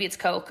Pepsi, or maybe it's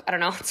Coke. I don't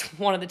know. It's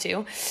one of the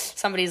two.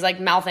 Somebody's like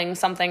mouthing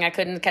something. I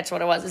couldn't catch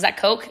what it was. Is that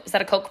Coke? Is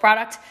that a Coke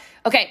product?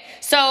 Okay,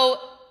 so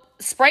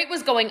Sprite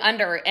was going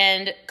under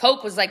and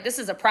Coke was like, this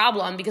is a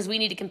problem because we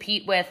need to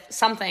compete with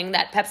something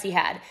that Pepsi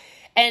had.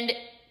 And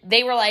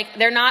they were like,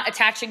 they're not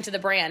attaching to the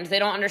brand. They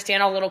don't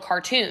understand all little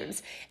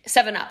cartoons.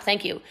 7-Up,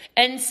 thank you.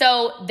 And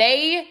so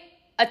they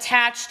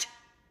attached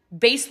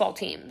baseball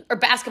teams or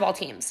basketball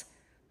teams,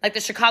 like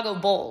the Chicago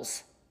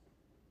Bulls,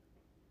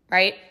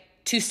 right,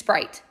 to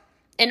Sprite.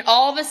 And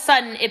all of a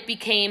sudden it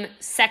became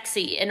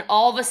sexy. And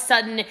all of a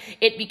sudden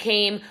it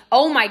became,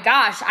 oh my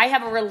gosh, I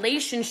have a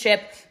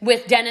relationship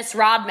with Dennis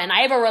Rodman.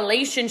 I have a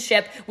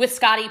relationship with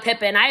Scottie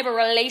Pippen. I have a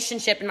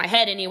relationship in my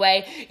head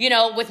anyway,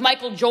 with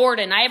Michael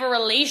Jordan. I have a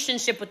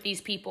relationship with these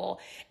people.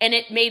 And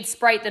it made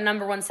Sprite the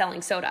number one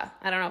selling soda.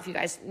 I don't know if you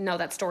guys know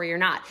that story or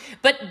not.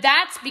 But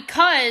that's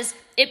because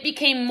it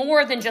became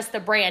more than just the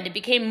brand. It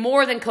became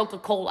more than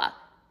Coca-Cola,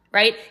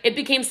 right? It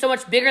became so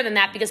much bigger than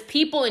that because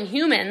people and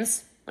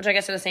humans, which I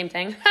guess are the same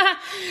thing.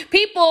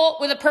 People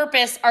with a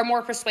purpose are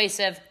more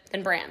persuasive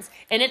than brands.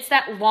 And it's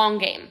that long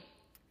game.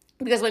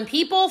 Because when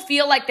people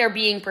feel like they're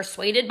being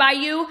persuaded by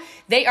you,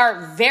 they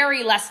are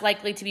very less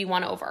likely to be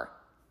won over.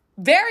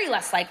 Very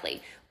less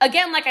likely.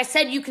 Again, like I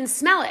said, you can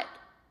smell it.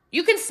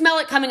 You can smell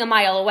it coming a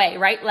mile away,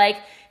 right? Like,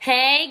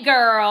 hey,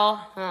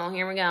 girl. Oh,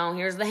 here we go.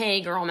 Here's the hey,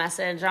 girl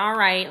message. All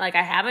right. Like,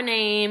 I have a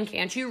name.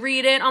 Can't you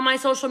read it on my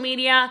social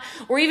media?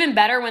 Or even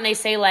better when they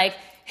say like,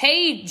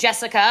 hey,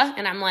 Jessica.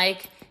 And I'm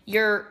like,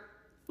 you're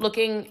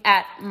looking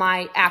at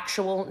my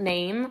actual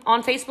name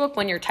on Facebook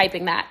when you're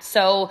typing that.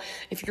 So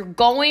if you're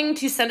going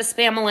to send a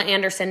Spamela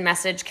Anderson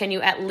message, can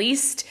you at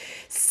least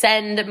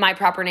send my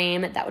proper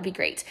name? That would be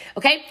great.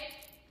 Okay.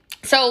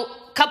 So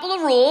a couple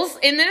of rules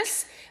in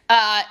this.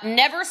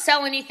 Never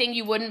sell anything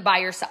you wouldn't buy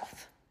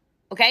yourself.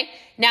 Okay.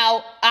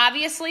 Now,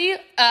 obviously,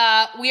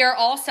 we are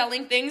all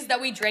selling things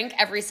that we drink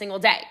every single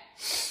day.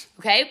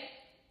 Okay.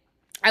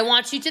 I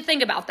want you to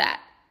think about that.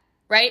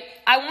 Right?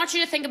 I want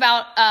you to think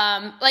about,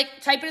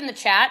 type it in the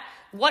chat.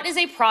 What is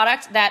a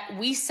product that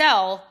we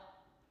sell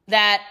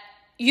that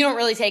you don't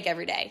really take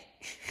every day?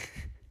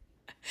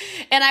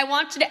 And I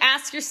want you to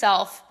ask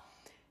yourself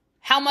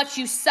how much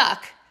you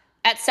suck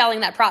at selling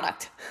that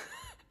product.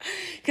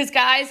 Because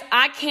guys,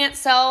 I can't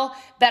sell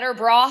better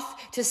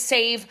broth to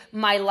save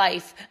my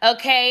life.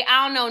 Okay.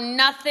 I don't know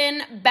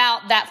nothing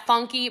about that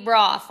funky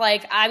broth.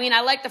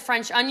 I like the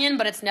French onion,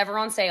 but it's never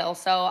on sale.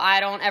 So I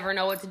don't ever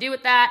know what to do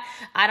with that.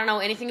 I don't know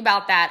anything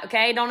about that.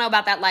 Okay. Don't know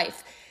about that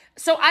life.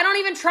 So I don't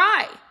even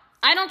try.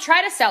 I don't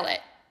try to sell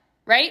it.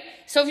 Right.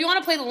 So if you want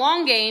to play the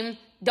long game,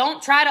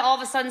 don't try to all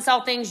of a sudden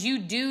sell things you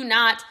do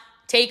not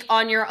take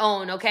on your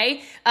own,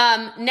 okay?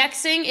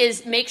 Next thing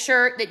is make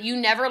sure that you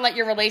never let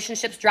your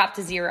relationships drop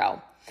to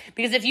zero.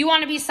 Because if you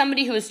want to be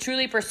somebody who is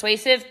truly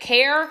persuasive,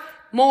 care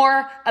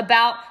more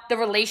about the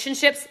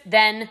relationships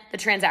than the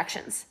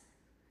transactions.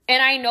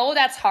 And I know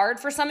that's hard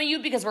for some of you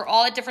because we're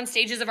all at different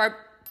stages of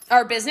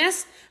our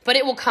business, but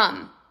it will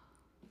come.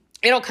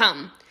 It'll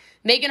come.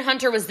 Megan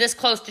Hunter was this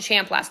close to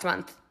champ last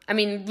month. I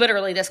mean,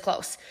 literally this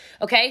close,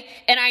 okay?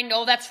 And I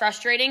know that's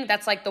frustrating.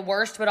 That's like the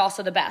worst, but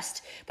also the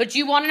best. But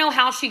you want to know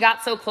how she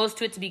got so close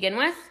to it to begin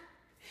with?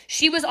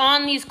 She was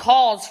on these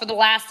calls for the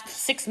last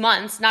 6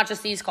 months, not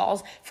just these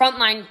calls,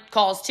 frontline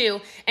calls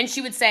too. And she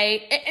would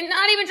say, and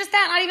not even just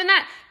that, not even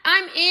that.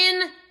 I'm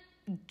in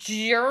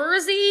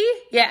Jersey.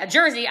 Yeah,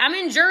 Jersey. I'm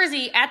in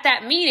Jersey at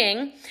that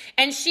meeting.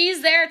 And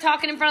she's there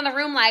talking in front of the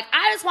room like,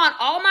 I just want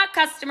all my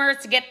customers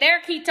to get their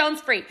ketones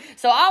free.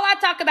 So all I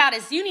talk about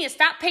is you need to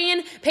stop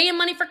paying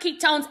money for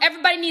ketones.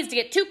 Everybody needs to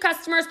get 2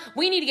 customers.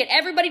 We need to get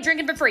everybody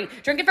drinking for free.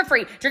 Drink it for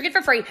free. Drink it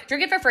for free.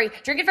 Drink it for free.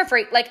 Drink it for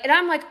free. And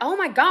I'm like, oh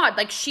my God.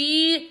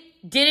 She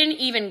didn't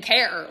even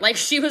care.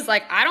 She was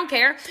like, I don't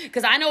care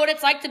because I know what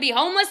it's like to be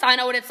homeless. I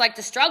know what it's like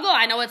to struggle.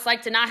 I know what it's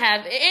like to not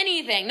have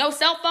anything, no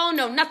cell phone,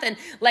 no nothing.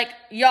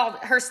 Y'all,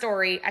 her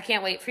story, I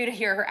can't wait for you to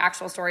hear her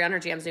actual story on her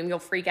Jam Zoom. You'll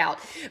freak out.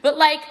 But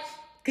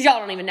because y'all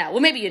don't even know.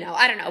 Well, maybe you know.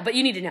 I don't know, but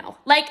you need to know.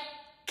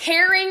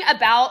 Caring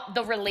about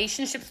the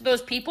relationships with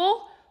those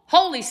people,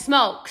 holy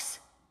smokes.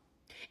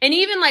 And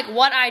even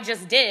what I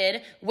just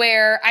did,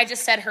 where I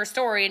just said her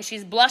story and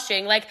she's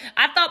blushing. I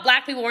thought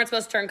black people weren't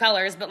supposed to turn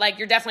colors, but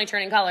you're definitely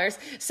turning colors.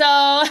 So,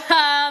 anyway,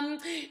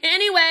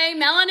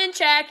 melanin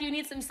check. You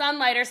need some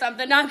sunlight or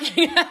something. No, I'm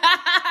kidding.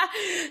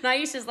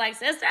 Naisha's like,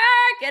 sister,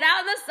 get out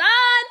in the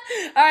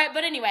sun. All right.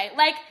 But anyway,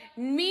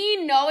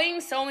 me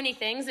knowing so many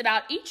things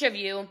about each of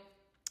you,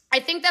 I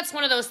think that's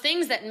one of those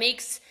things that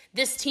makes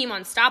this team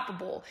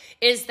unstoppable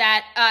is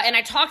that, and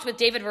I talked with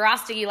David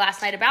Verostegui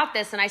last night about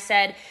this, and I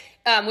said,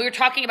 we were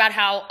talking about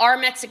how our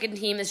Mexican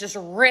team is just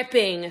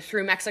ripping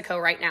through Mexico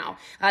right now.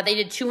 They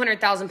did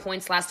 200,000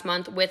 points last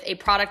month with a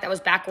product that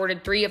was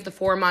backordered 3 of the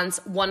 4 months,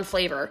 1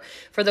 flavor.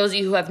 For those of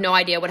you who have no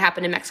idea what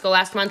happened in Mexico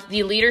last month,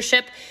 the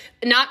leadership,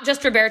 not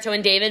just Roberto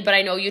and David, but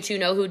I know you two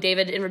know who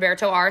David and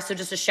Roberto are, so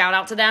just a shout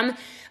out to them.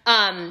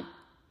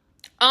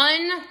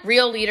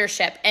 Unreal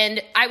leadership.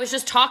 And I was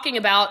just talking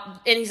about,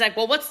 and he's like,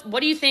 well, what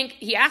do you think?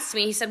 He asked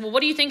me, he said, well,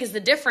 what do you think is the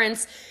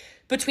difference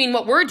between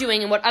what we're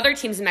doing and what other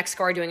teams in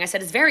Mexico are doing? I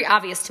said, it's very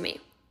obvious to me.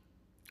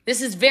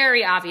 This is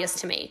very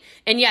obvious to me.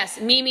 And yes,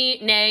 Mimi,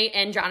 Nay,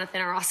 and Jonathan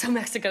are also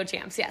Mexico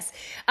champs. Yes.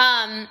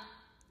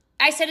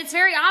 I said, it's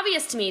very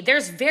obvious to me.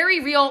 There's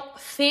very real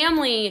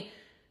family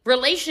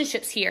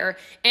relationships here.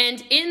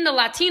 And in the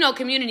Latino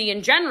community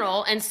in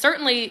general, and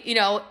certainly,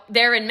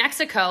 there in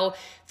Mexico,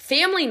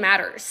 family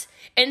matters.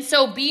 And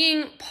so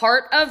being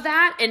part of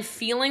that and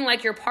feeling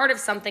like you're part of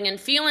something and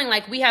feeling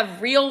like we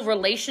have real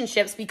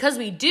relationships because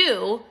we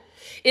do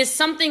is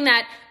something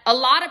that a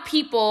lot of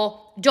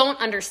people don't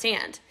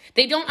understand.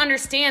 They don't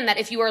understand that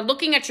if you are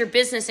looking at your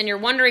business and you're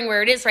wondering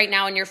where it is right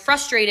now and you're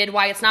frustrated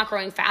why it's not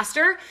growing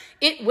faster,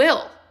 it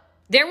will.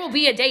 There will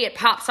be a day it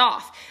pops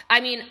off. I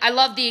mean, I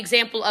love the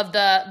example of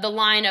the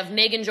line of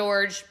Megan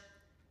George,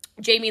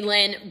 Jamie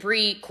Lynn,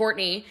 Bree,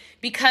 Courtney,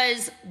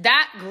 because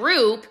that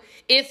group,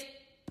 if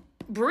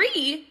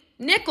Bree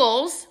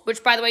Nichols,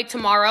 which by the way,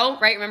 tomorrow,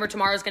 right? Remember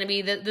tomorrow is going to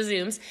be the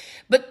Zooms,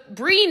 but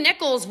Bree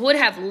Nichols would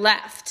have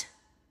left,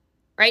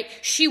 right?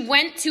 She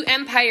went to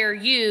Empire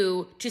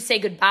U to say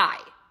goodbye,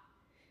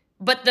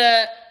 but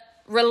the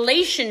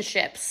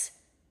relationships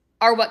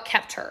are what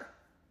kept her,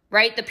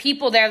 right? The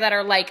people there that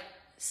are like,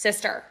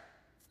 sister,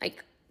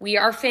 we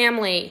are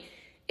family.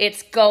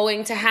 It's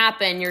going to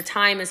happen. Your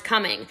time is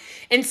coming.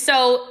 And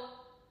so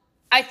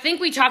I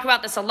think we talk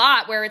about this a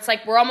lot where it's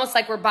we're almost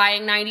we're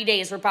buying 90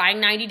 days. We're buying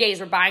 90 days.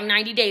 We're buying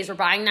 90 days. We're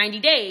buying 90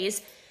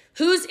 days.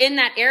 Who's in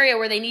that area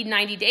where they need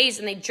 90 days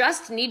and they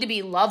just need to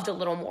be loved a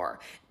little more?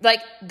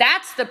 Like,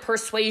 that's the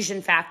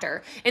persuasion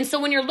factor. And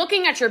so when you're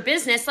looking at your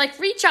business, like,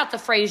 reach out to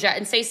Frasier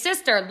and say,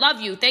 sister, love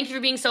you. Thank you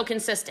for being so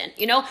consistent.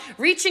 You know,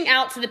 reaching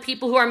out to the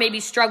people who are maybe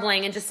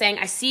struggling and just saying,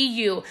 I see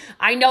you.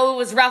 I know it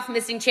was rough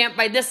missing champ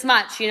by this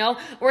much, you know,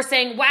 or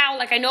saying, wow,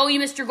 like, I know you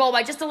missed your goal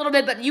by just a little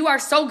bit, but you are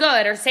so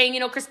good. Or saying, you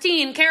know,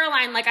 Christine,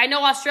 Caroline, like, I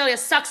know Australia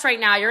sucks right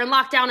now. You're in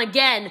lockdown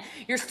again.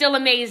 You're still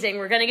amazing.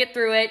 We're going to get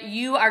through it.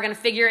 You are going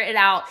to figure it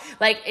out.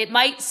 Like, it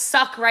might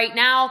suck right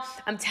now.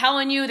 I'm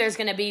telling you, there's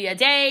going to be a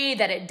day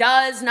that it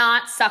does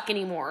not suck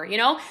anymore, you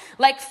know?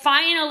 Like,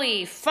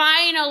 finally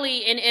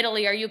in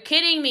Italy, are you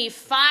kidding me?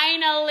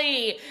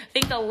 Finally, I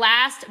think the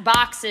last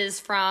boxes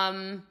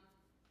from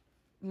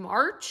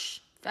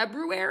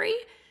February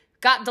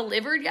got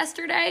delivered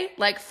yesterday.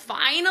 Like,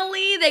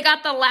 finally, they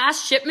got the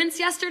last shipments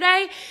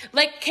yesterday.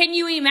 Like, can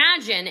you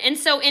imagine? And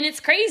it's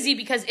crazy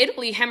because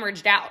Italy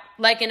hemorrhaged out,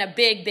 like, in a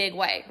big, big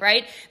way,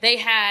 right? They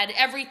had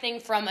everything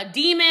from a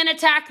demon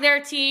attack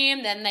their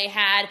team, then they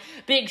had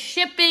big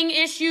shipping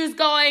issues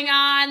going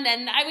on,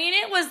 then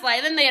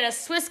they had a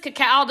Swiss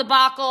cacao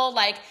debacle.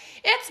 Like,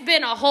 it's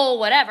been a whole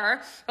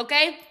whatever,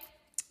 okay?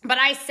 But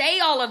I say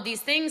all of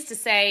these things to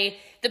say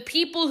the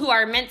people who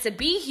are meant to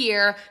be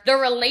here, the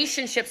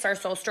relationships are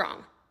so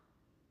strong.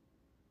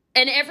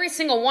 And every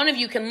single one of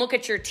you can look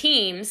at your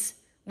teams,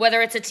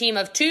 whether it's a team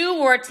of 2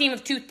 or a team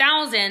of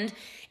 2,000,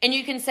 and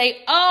you can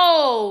say,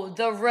 oh,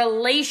 the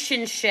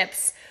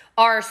relationships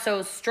are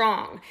so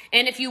strong.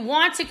 And if you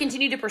want to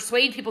continue to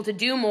persuade people to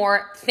do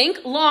more,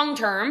 think long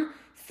term,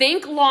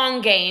 think long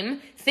game,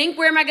 think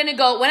where am I going to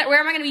go, where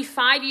am I going to be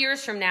 5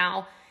 years from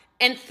now,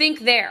 and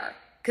think there.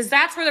 Because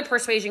that's where the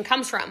persuasion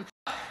comes from.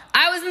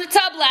 I was in the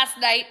tub last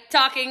night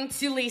talking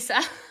to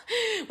Lisa,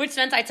 which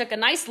meant I took a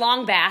nice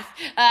long bath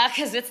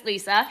because it's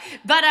Lisa.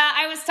 But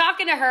I was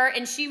talking to her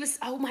and she was,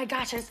 oh my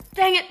gosh,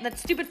 dang it, that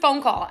stupid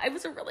phone call. It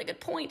was a really good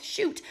point.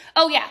 Shoot.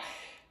 Oh yeah.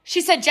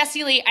 She said,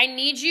 Jessie Lee, I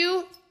need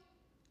you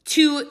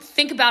to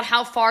think about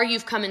how far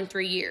you've come in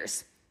 3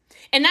 years.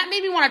 And that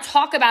made me want to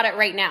talk about it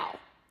right now.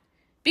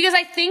 Because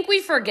I think we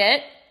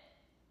forget,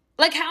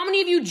 like, how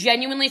many of you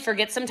genuinely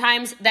forget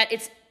sometimes that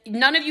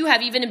none of you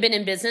have even been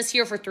in business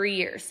here for 3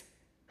 years.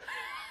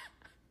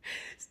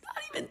 It's not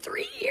even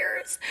 3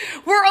 years.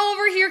 We're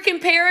over here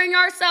comparing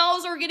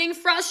ourselves or getting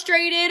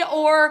frustrated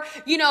or,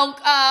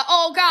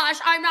 oh gosh,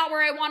 I'm not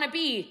where I want to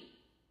be.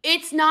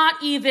 It's not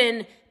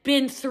even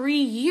been 3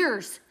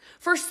 years.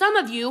 For some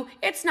of you,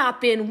 it's not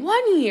been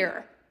 1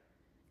 year.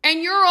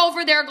 And you're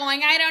over there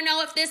going, I don't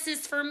know if this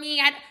is for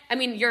me. I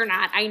mean, you're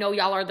not. I know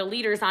y'all are the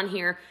leaders on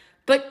here.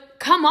 But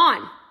come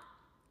on.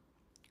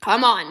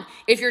 Come on.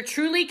 If you're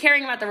truly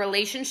caring about the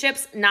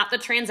relationships, not the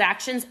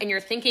transactions, and you're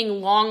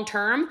thinking long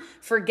term,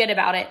 forget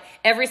about it.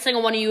 Every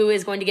single one of you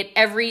is going to get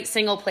every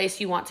single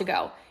place you want to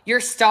go. Your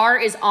star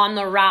is on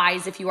the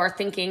rise if you are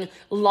thinking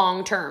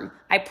long term.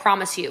 I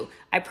promise you.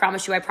 I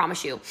promise you. I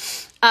promise you.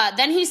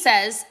 Then he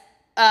says,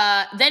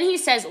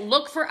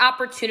 look for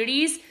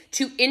opportunities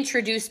to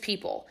introduce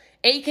people,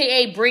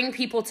 aka bring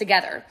people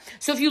together.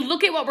 So if you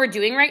look at what we're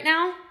doing right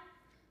now,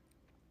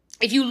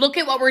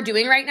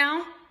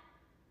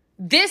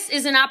 this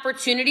is an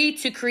opportunity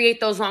to create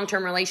those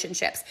long-term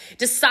relationships.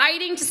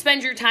 Deciding to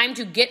spend your time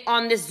to get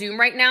on this Zoom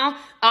right now,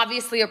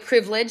 obviously a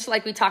privilege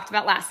like we talked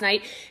about last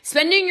night.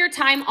 Spending your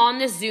time on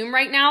this Zoom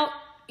right now,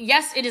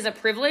 yes, it is a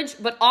privilege,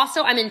 but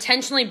also I'm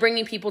intentionally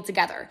bringing people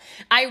together.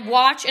 I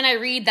watch and I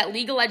read that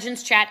League of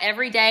Legends chat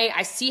every day.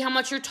 I see how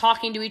much you're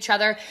talking to each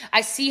other.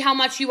 I see how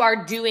much you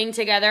are doing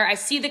together. I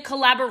see the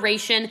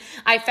collaboration.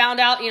 I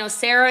found out,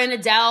 Sarah and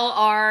Adele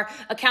are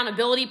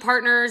accountability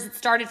partners. It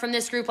started from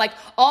this group. Like,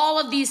 all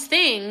of these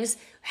things,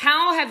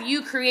 how have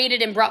you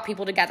created and brought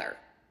people together?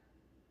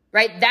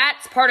 Right?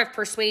 That's part of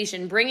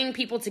persuasion, bringing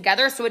people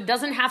together so it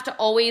doesn't have to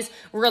always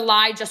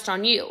rely just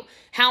on you.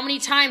 How many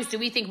times do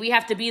we think we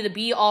have to be the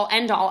be all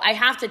end all? I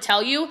have to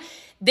tell you,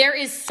 there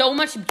is so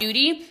much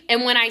beauty.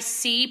 And when I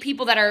see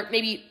people that are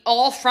maybe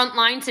all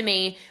frontline to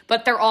me,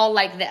 but they're all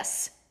like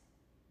this,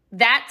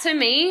 that to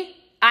me,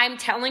 I'm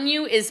telling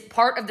you, is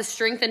part of the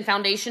strength and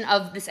foundation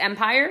of this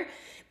empire,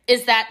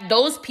 is that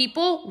those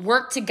people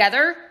work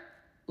together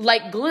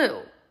like glue.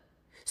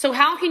 So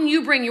how can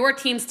you bring your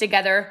teams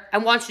together? I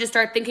want you to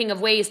start thinking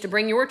of ways to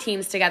bring your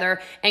teams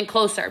together and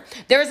closer.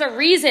 There's a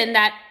reason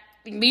that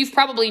you've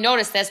probably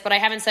noticed this, but I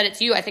haven't said it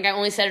to you. I think I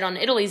only said it on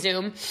Italy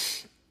Zoom.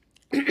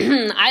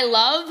 I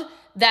love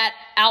that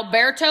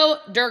Alberto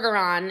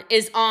Durgaran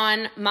is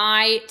on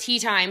my tea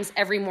times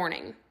every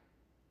morning.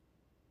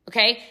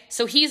 Okay?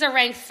 So he's a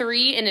rank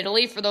 3 in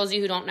Italy, for those of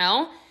you who don't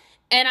know.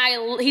 And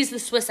he's the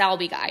Swiss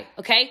Albi guy,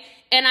 okay?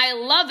 And I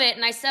love it,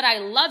 and I said I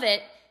love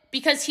it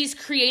because he's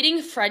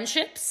creating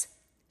friendships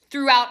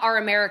throughout our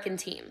American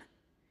team.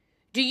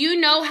 Do you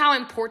know how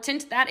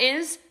important that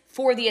is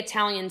for the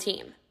Italian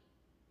team?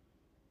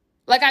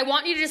 Like, I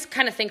want you to just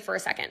kind of think for a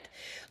second.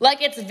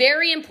 Like, it's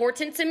very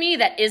important to me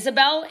that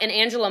Isabel and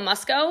Angela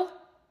Musco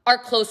are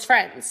close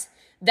friends.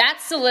 That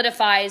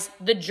solidifies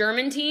the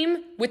German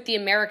team with the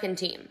American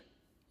team.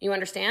 You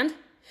understand?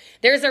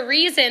 There's a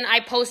reason I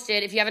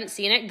posted, if you haven't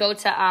seen it, go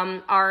to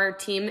our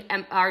team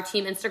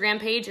Instagram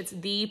page. It's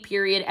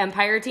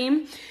 _Empire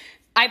Team.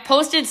 I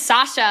posted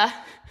Sasha's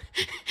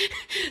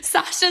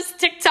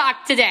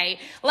TikTok today,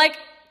 like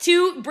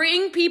to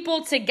bring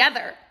people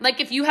together. Like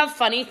if you have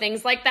funny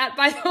things like that,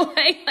 by the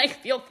way,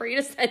 like feel free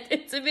to send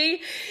it to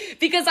me,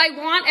 because I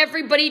want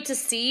everybody to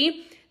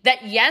see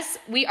that yes,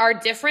 we are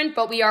different,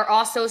 but we are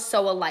also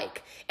so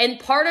alike. And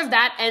part of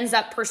that ends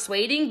up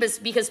persuading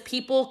because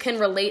people can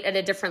relate at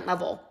a different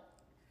level.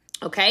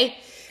 Okay?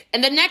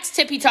 And the next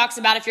tip he talks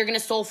about if you're going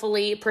to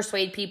soulfully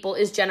persuade people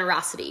is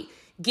generosity.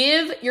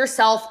 Give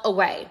yourself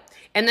away.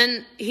 And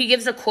then he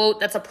gives a quote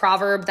that's a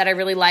proverb that I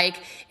really like.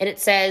 And it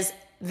says,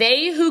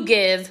 "They who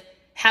give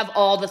have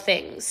all the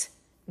things.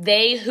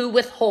 They who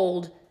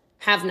withhold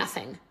have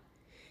nothing."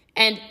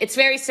 And it's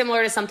very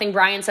similar to something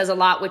Brian says a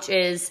lot, which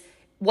is,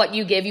 what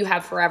you give, you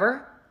have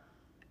forever.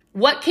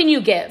 What can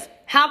you give?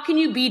 How can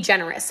you be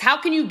generous? How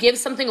can you give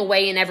something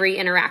away in every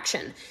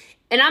interaction?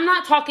 And I'm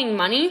not talking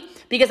money,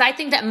 because I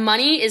think that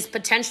money is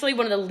potentially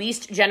one of the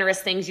least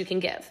generous things you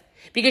can give,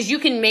 because you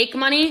can make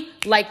money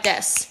like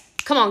this.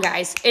 Come on,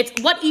 guys.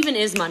 What even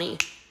is money?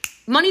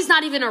 Money's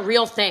not even a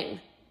real thing.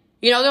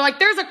 You know, they're like,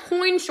 there's a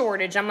coin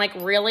shortage. I'm like,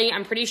 really?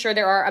 I'm pretty sure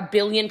there are 1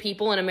 billion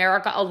people in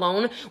America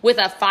alone with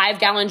a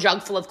 5-gallon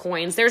jug full of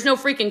coins. There's no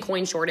freaking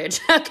coin shortage,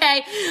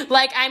 okay?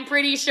 Like, I'm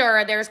pretty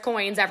sure there's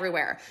coins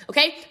everywhere,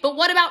 okay? But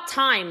what about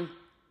time?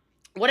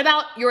 What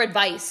about your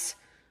advice?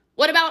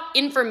 What about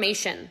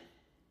information?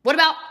 What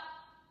about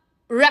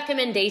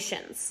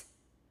recommendations?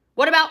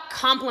 What about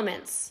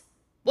compliments?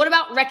 What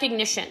about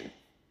recognition,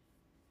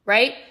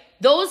 right?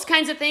 Those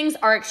kinds of things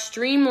are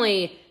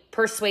extremely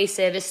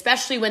persuasive,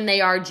 especially when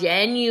they are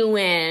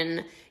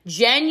genuine,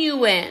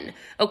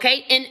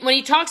 okay? And when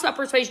he talks about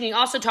persuasion, he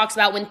also talks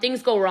about when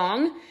things go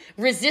wrong,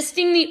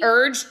 resisting the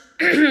urge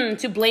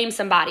to blame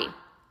somebody.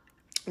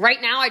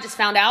 Right now, I just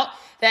found out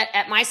that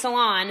at my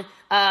salon,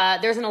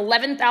 there's an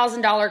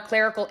 $11,000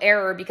 clerical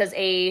error because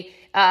a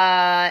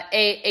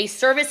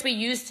service we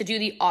use to do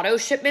the auto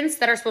shipments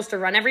that are supposed to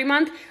run every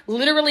month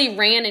literally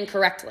ran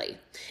incorrectly.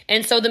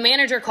 And so the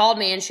manager called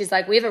me and she's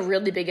like, "We have a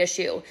really big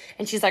issue."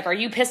 And she's like, "Are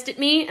you pissed at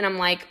me?" And I'm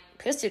like,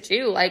 "Pissed at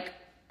you? Like,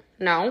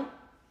 no."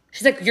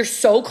 She's like, "You're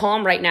so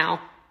calm right now."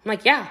 I'm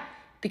like, "Yeah,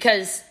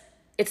 because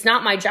it's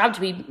not my job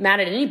to be mad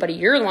at anybody.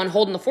 You're the one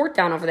holding the fort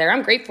down over there.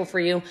 I'm grateful for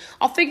you.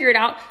 I'll figure it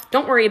out.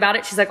 Don't worry about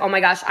it." She's like, "Oh my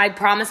gosh, I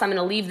promise I'm going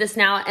to leave this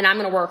now and I'm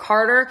going to work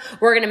harder.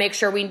 We're going to make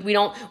sure we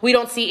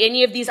don't see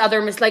any of these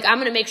other mistakes. Like, I'm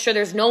going to make sure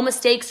there's no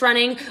mistakes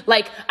running.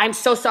 Like, I'm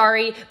so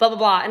sorry, blah, blah,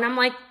 blah." And I'm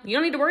like, "You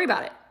don't need to worry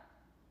about it.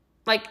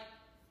 Like,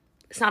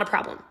 it's not a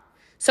problem."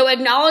 So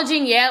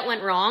acknowledging, yeah, it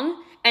went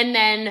wrong, and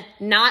then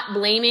not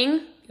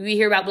blaming. We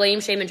hear about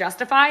blame, shame, and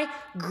justify.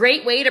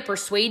 Great way to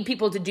persuade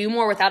people to do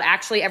more without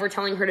actually ever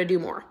telling her to do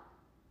more.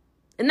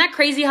 Isn't that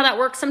crazy how that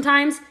works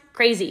sometimes?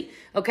 Crazy,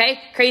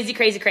 okay? Crazy,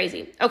 crazy,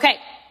 crazy. Okay,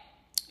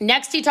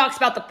 next he talks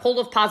about the pull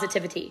of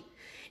positivity.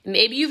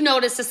 Maybe you've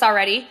noticed this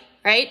already,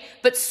 right?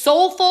 But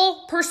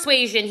soulful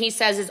persuasion, he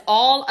says, is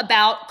all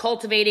about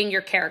cultivating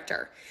your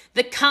character.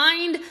 The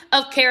kind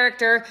of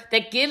character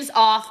that gives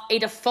off a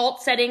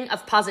default setting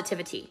of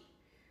positivity.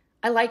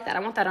 I like that. I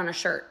want that on a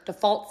shirt.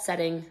 Default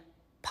setting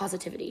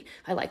positivity.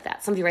 I like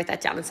that. Somebody write that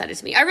down and send it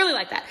to me. I really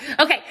like that.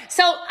 Okay,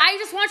 so I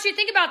just want you to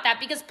think about that,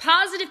 because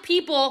positive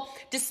people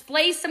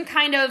display some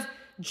kind of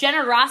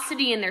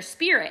generosity in their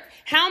spirit.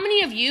 How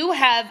many of you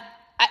have,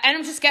 and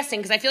I'm just guessing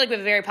because I feel like we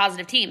have a very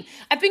positive team.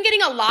 I've been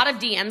getting a lot of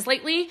DMs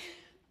lately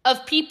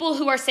of people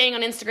who are saying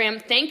on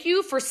Instagram, "Thank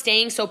you for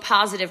staying so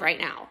positive right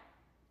now."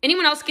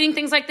 Anyone else getting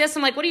things like this?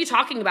 I'm like, "What are you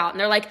talking about?" And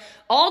they're like,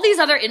 "All these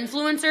other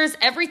influencers,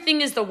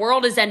 everything is the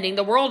world is ending,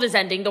 the world is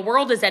ending, the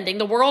world is ending,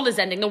 the world is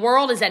ending, the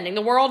world is ending,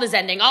 the world is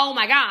ending. Oh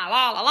my God,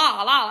 la, la,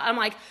 la, la." I'm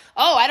like,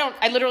 "Oh,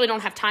 I literally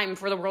don't have time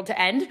for the world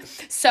to end.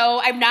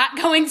 So I'm not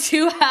going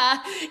to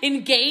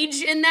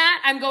engage in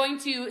that. I'm going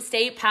to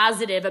stay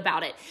positive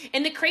about it."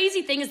 And the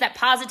crazy thing is that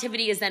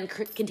positivity is then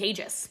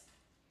contagious.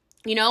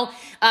 You know,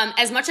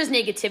 as much as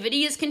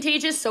negativity is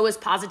contagious, so is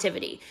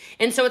positivity.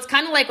 And so it's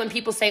kind of like when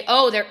people say,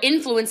 "Oh, they're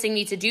influencing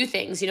me to do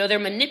things. You know, they're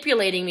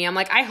manipulating me." I'm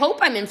like, I hope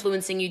I'm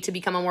influencing you to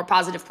become a more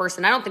positive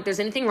person. I don't think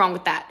there's anything wrong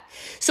with that.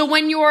 So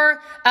when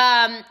you're,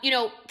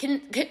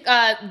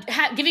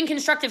 giving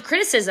constructive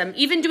criticism,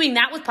 even doing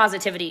that with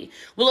positivity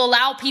will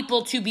allow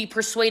people to be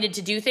persuaded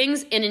to do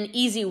things in an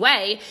easy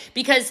way.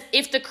 Because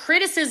if the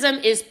criticism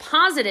is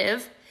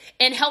positive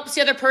and helps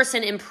the other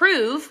person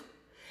improve,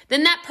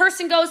 then that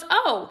person goes,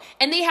 "Oh,"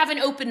 and they have an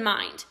open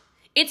mind.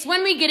 It's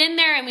when we get in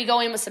there and we go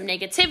in with some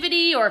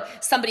negativity or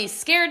somebody's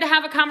scared to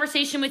have a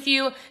conversation with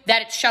you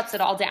that it shuts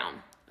it all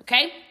down,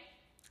 okay?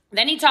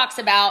 Then he talks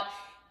about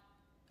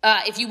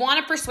if you want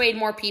to persuade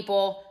more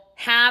people,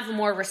 have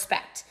more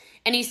respect.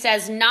 And he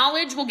says,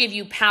 knowledge will give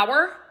you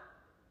power,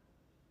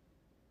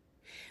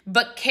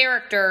 but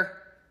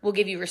character will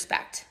give you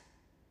respect.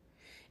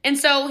 And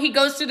so he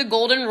goes through the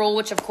golden rule,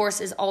 which of course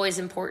is always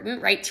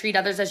important, right? Treat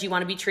others as you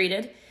want to be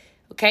treated.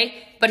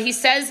 Okay, but he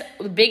says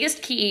the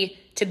biggest key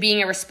to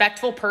being a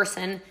respectful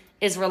person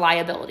is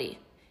reliability.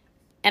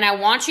 And I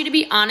want you to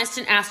be honest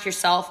and ask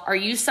yourself, are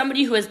you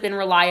somebody who has been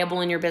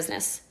reliable in your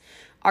business?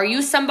 Are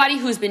you somebody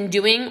who's been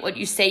doing what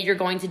you say you're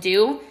going to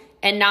do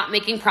and not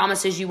making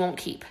promises you won't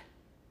keep,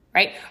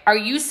 right? Are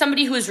you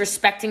somebody who is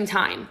respecting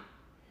time?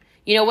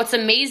 You know, what's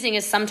amazing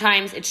is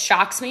sometimes it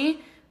shocks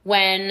me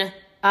when,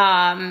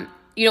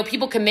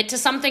 people commit to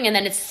something and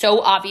then it's so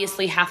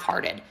obviously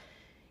half-hearted.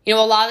 You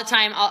know, a lot of the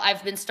time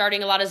I've been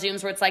starting a lot of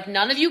Zooms where it's like,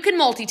 none of you can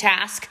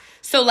multitask.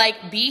 So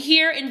like be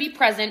here and be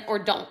present or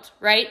don't,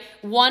 right?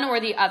 One or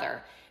the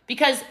other,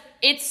 because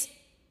it's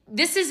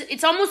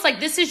almost like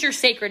this is your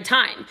sacred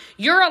time.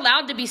 You're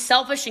allowed to be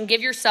selfish and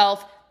give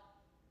yourself,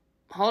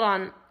 hold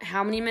on,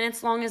 how many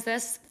minutes long is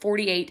this?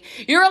 48.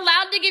 You're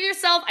allowed to give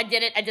yourself, I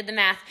did the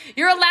math.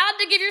 You're allowed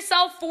to give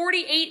yourself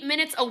 48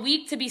 minutes a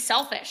week to be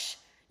selfish.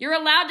 You're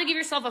allowed to give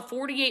yourself a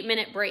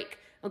 48-minute break.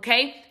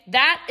 Okay,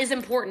 that is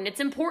important. It's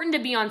important to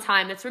be on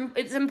time. It's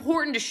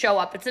important to show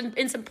up.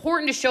 It's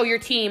important to show your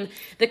team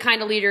the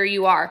kind of leader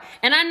you are.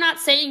 And I'm not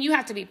saying you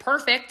have to be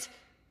perfect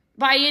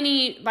by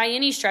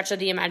any stretch of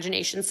the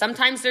imagination.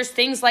 Sometimes there's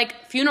things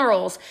like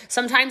funerals.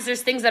 Sometimes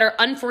there's things that are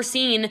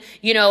unforeseen,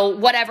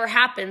 whatever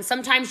happens.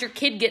 Sometimes your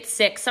kid gets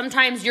sick.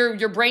 Sometimes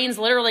your brain's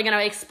literally going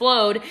to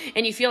explode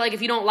and you feel like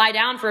if you don't lie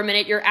down for a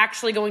minute, you're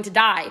actually going to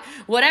die.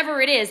 Whatever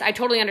it is, I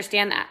totally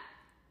understand that.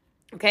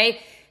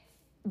 Okay?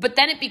 But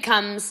then it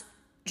becomes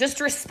just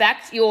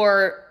respect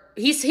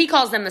he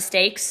calls them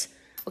mistakes,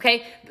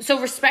 okay? So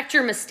respect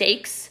your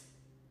mistakes.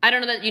 I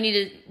don't know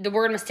that the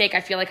word mistake I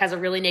feel like has a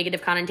really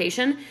negative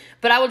connotation,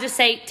 but I will just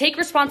say take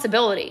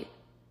responsibility.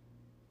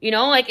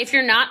 Like if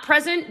you're not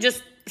present,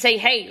 just say,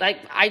 hey, like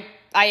I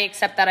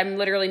accept that I'm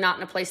literally not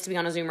in a place to be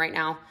on a Zoom right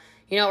now.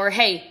 Or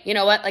hey, you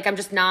know what? Like I'm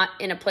just not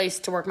in a place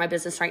to work my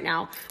business right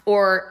now.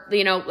 Or,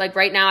 like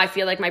right now I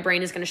feel like my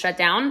brain is going to shut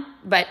down,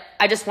 but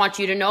I just want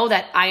you to know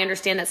that I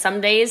understand that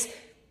some days,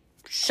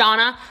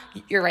 Shauna,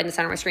 you're right in the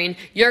center of my screen,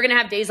 you're going to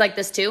have days like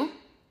this too,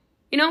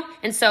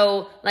 And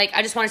so like,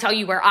 I just want to tell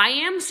you where I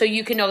am so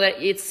you can know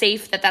that it's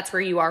safe that that's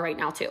where you are right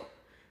now too.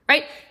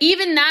 Right?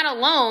 Even that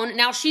alone,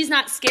 now she's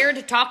not scared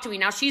to talk to me.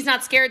 Now she's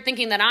not scared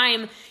thinking that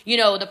I'm,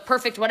 the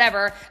perfect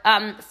whatever.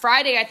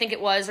 Friday, I think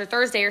it was, or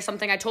Thursday or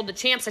something, I told the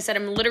champs, I said,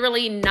 I'm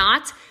literally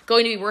not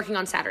going to be working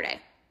on Saturday.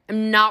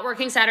 I'm not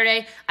working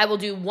Saturday. I will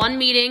do one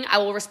meeting. I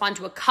will respond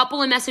to a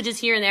couple of messages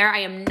here and there. I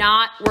am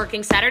not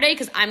working Saturday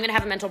because I'm going to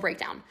have a mental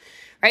breakdown.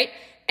 Right?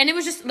 And it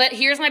was just,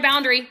 here's my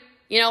boundary.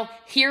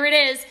 Here it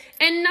is.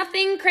 And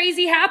nothing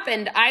crazy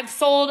happened. I've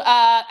sold,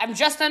 I'm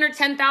just under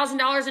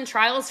 $10,000 in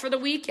trials for the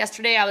week.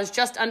 Yesterday, I was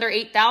just under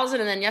 8,000.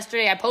 And then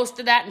yesterday I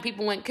posted that and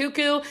people went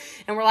cuckoo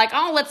and we're like,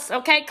 oh,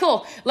 okay,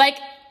 cool. Like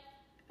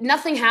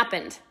nothing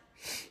happened.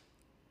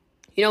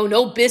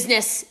 No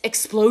business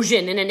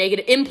explosion in a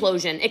negative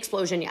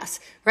explosion.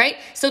 Yes. Right.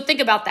 So think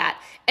about that.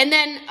 And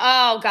then,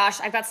 oh gosh,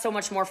 I've got so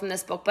much more from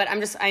this book, but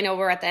I know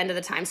we're at the end of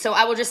the time. So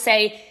I will just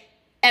say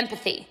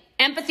empathy.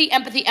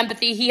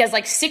 Empathy. He has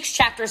like 6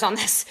 chapters on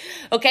this.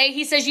 Okay.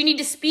 He says you need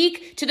to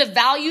speak to the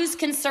values,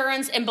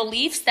 concerns, and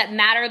beliefs that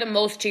matter the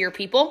most to your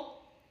people.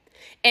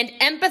 And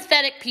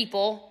empathetic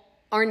people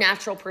are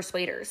natural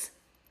persuaders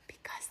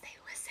because they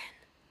listen.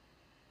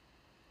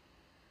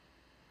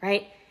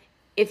 Right?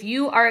 If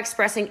you are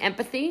expressing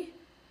empathy,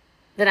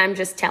 then I'm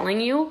just telling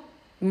you,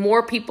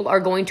 more people are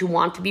going to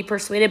want to be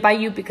persuaded by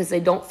you because they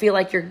don't feel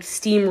like you're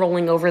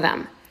steamrolling over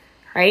them.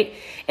 Right?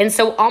 And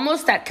so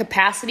almost that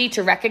capacity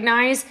to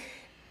recognize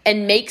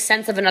and make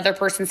sense of another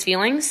person's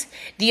feelings,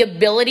 the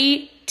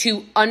ability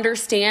to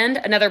understand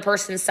another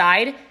person's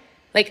side.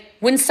 Like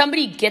when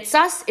somebody gets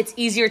us, it's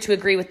easier to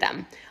agree with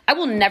them. I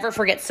will never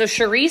forget. So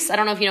Charisse, I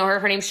don't know if you know her.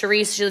 Her name's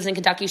Charisse. She lives in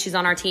Kentucky. She's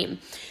on our team.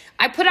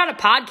 I put out a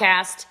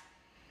podcast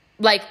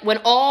like when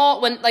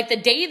the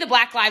day the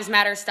Black Lives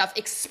Matter stuff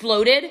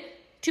exploded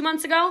 2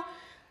 months ago.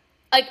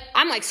 Like,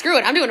 I'm like, screw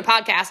it. I'm doing a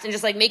podcast and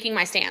just like making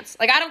my stance.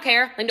 Like, I don't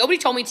care. Like, nobody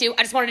told me to.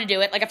 I just wanted to do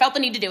it. Like, I felt the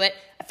need to do it.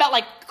 I felt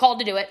like called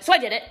to do it. So I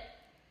did it.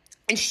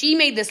 And she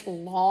made this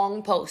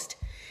long post.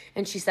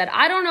 And she said,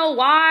 I don't know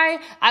why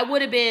I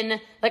would have been,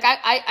 like,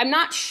 I'm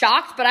not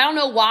shocked, but I don't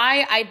know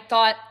why I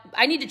thought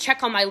I need to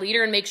check on my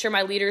leader and make sure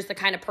my leader is the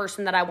kind of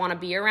person that I want to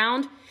be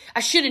around. I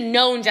should have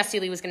known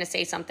Jessie Lee was going to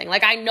say something.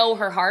 Like, I know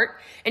her heart.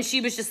 And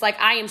she was just like,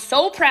 I am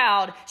so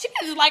proud. She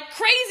did this like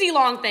crazy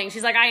long thing.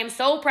 She's like, I am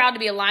so proud to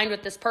be aligned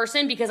with this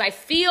person because I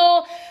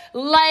feel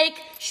like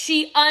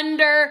she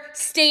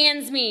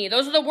understands me.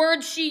 Those are the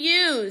words she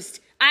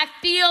used. I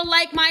feel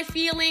like my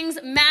feelings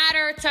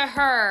matter to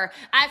her.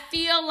 I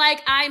feel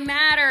like I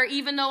matter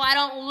even though I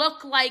don't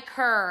look like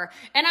her.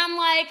 And I'm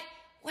like,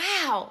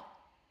 wow,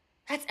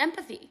 that's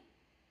empathy.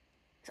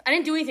 I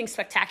didn't do anything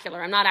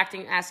spectacular. I'm not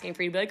asking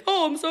for you to be like,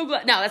 oh, I'm so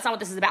glad. No, that's not what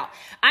this is about.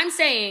 I'm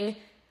saying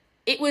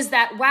it was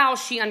that, wow,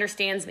 she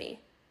understands me.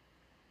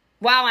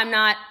 Wow, I'm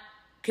not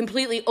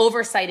completely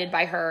oversighted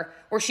by her,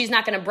 or she's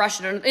not going to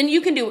brush it. And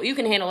you can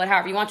handle it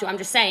however you want to. I'm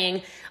just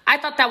saying, I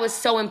thought that was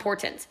so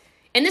important.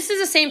 And this is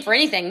the same for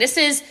anything. This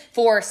is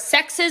for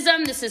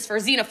sexism. This is for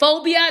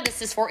xenophobia.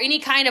 This is for any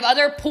kind of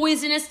other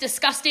poisonous,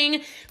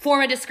 disgusting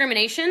form of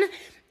discrimination.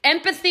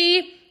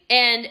 Empathy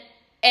and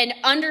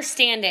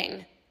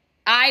understanding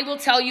I will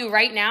tell you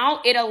right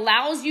now, it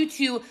allows you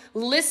to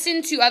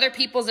listen to other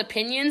people's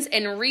opinions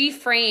and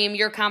reframe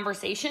your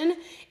conversation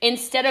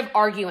instead of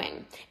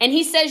arguing. And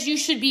he says you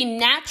should be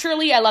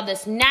naturally, I love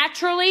this,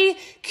 naturally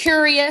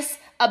curious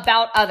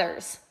about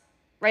others.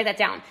 Write that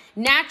down.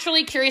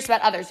 Naturally curious about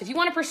others. If you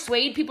want to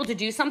persuade people to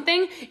do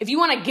something, if you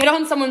want to get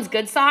on someone's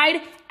good side,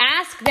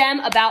 ask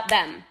them about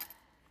them.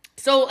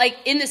 So like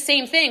in the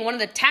same thing, one of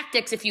the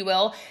tactics, if you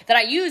will, that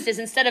I used is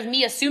instead of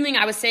me assuming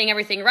I was saying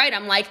everything right,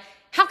 I'm like,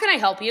 how can I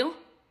help you?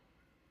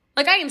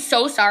 Like, I am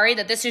so sorry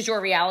that this is your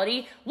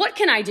reality. What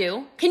can I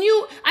do?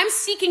 I'm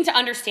seeking to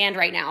understand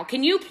right now.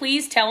 Can you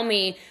please tell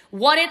me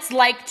what it's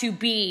like to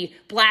be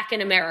Black in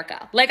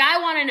America? Like,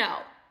 I want to know.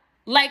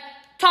 Like,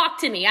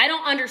 talk to me. I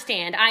don't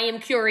understand. I am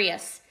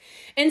curious.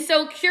 And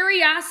so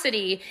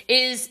curiosity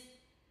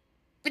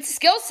it's a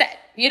skill set,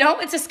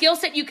 it's a skill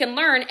set you can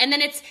learn. And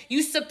then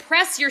you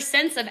suppress your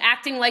sense of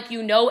acting like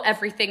you know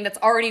everything that's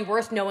already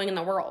worth knowing in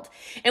the world.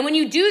 And when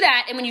you do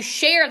that, and when you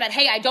share that,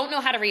 hey, I don't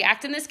know how to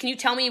react in this, can you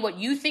tell me what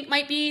you think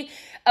might be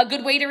a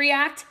good way to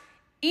react?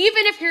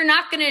 Even if you're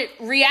not going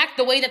to react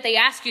the way that they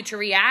ask you to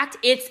react,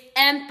 it's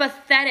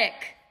empathetic.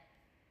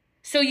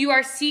 So you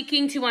are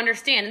seeking to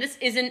understand.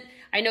 And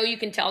I know you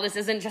can tell this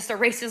isn't just a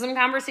racism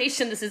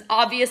conversation. This is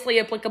obviously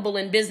applicable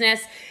in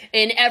business,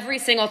 in every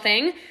single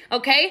thing,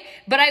 okay?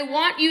 But I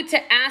want you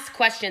to ask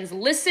questions.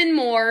 Listen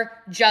more,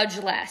 judge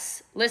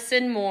less.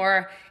 Listen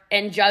more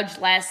and judge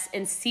less,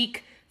 and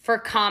seek for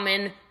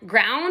common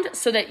ground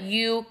so that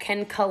you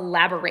can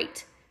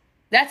collaborate.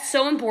 That's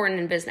so important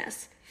in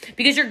business.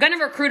 Because you're going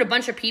to recruit a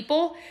bunch of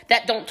people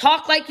that don't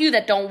talk like you,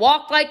 that don't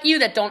walk like you,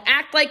 that don't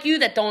act like you,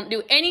 that don't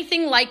do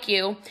anything like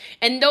you.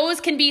 And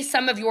those can be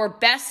some of your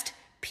best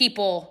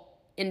people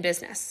in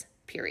business,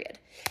 period.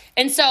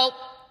 And so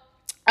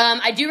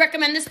I do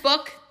recommend this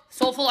book,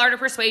 Soulful Art of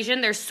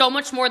Persuasion. There's so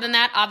much more than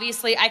that.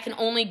 Obviously, I can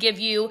only give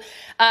you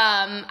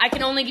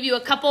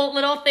a couple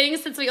little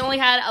things since we only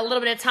had a little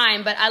bit of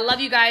time. But I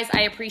love you guys.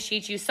 I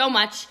appreciate you so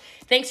much.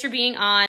 Thanks for being on.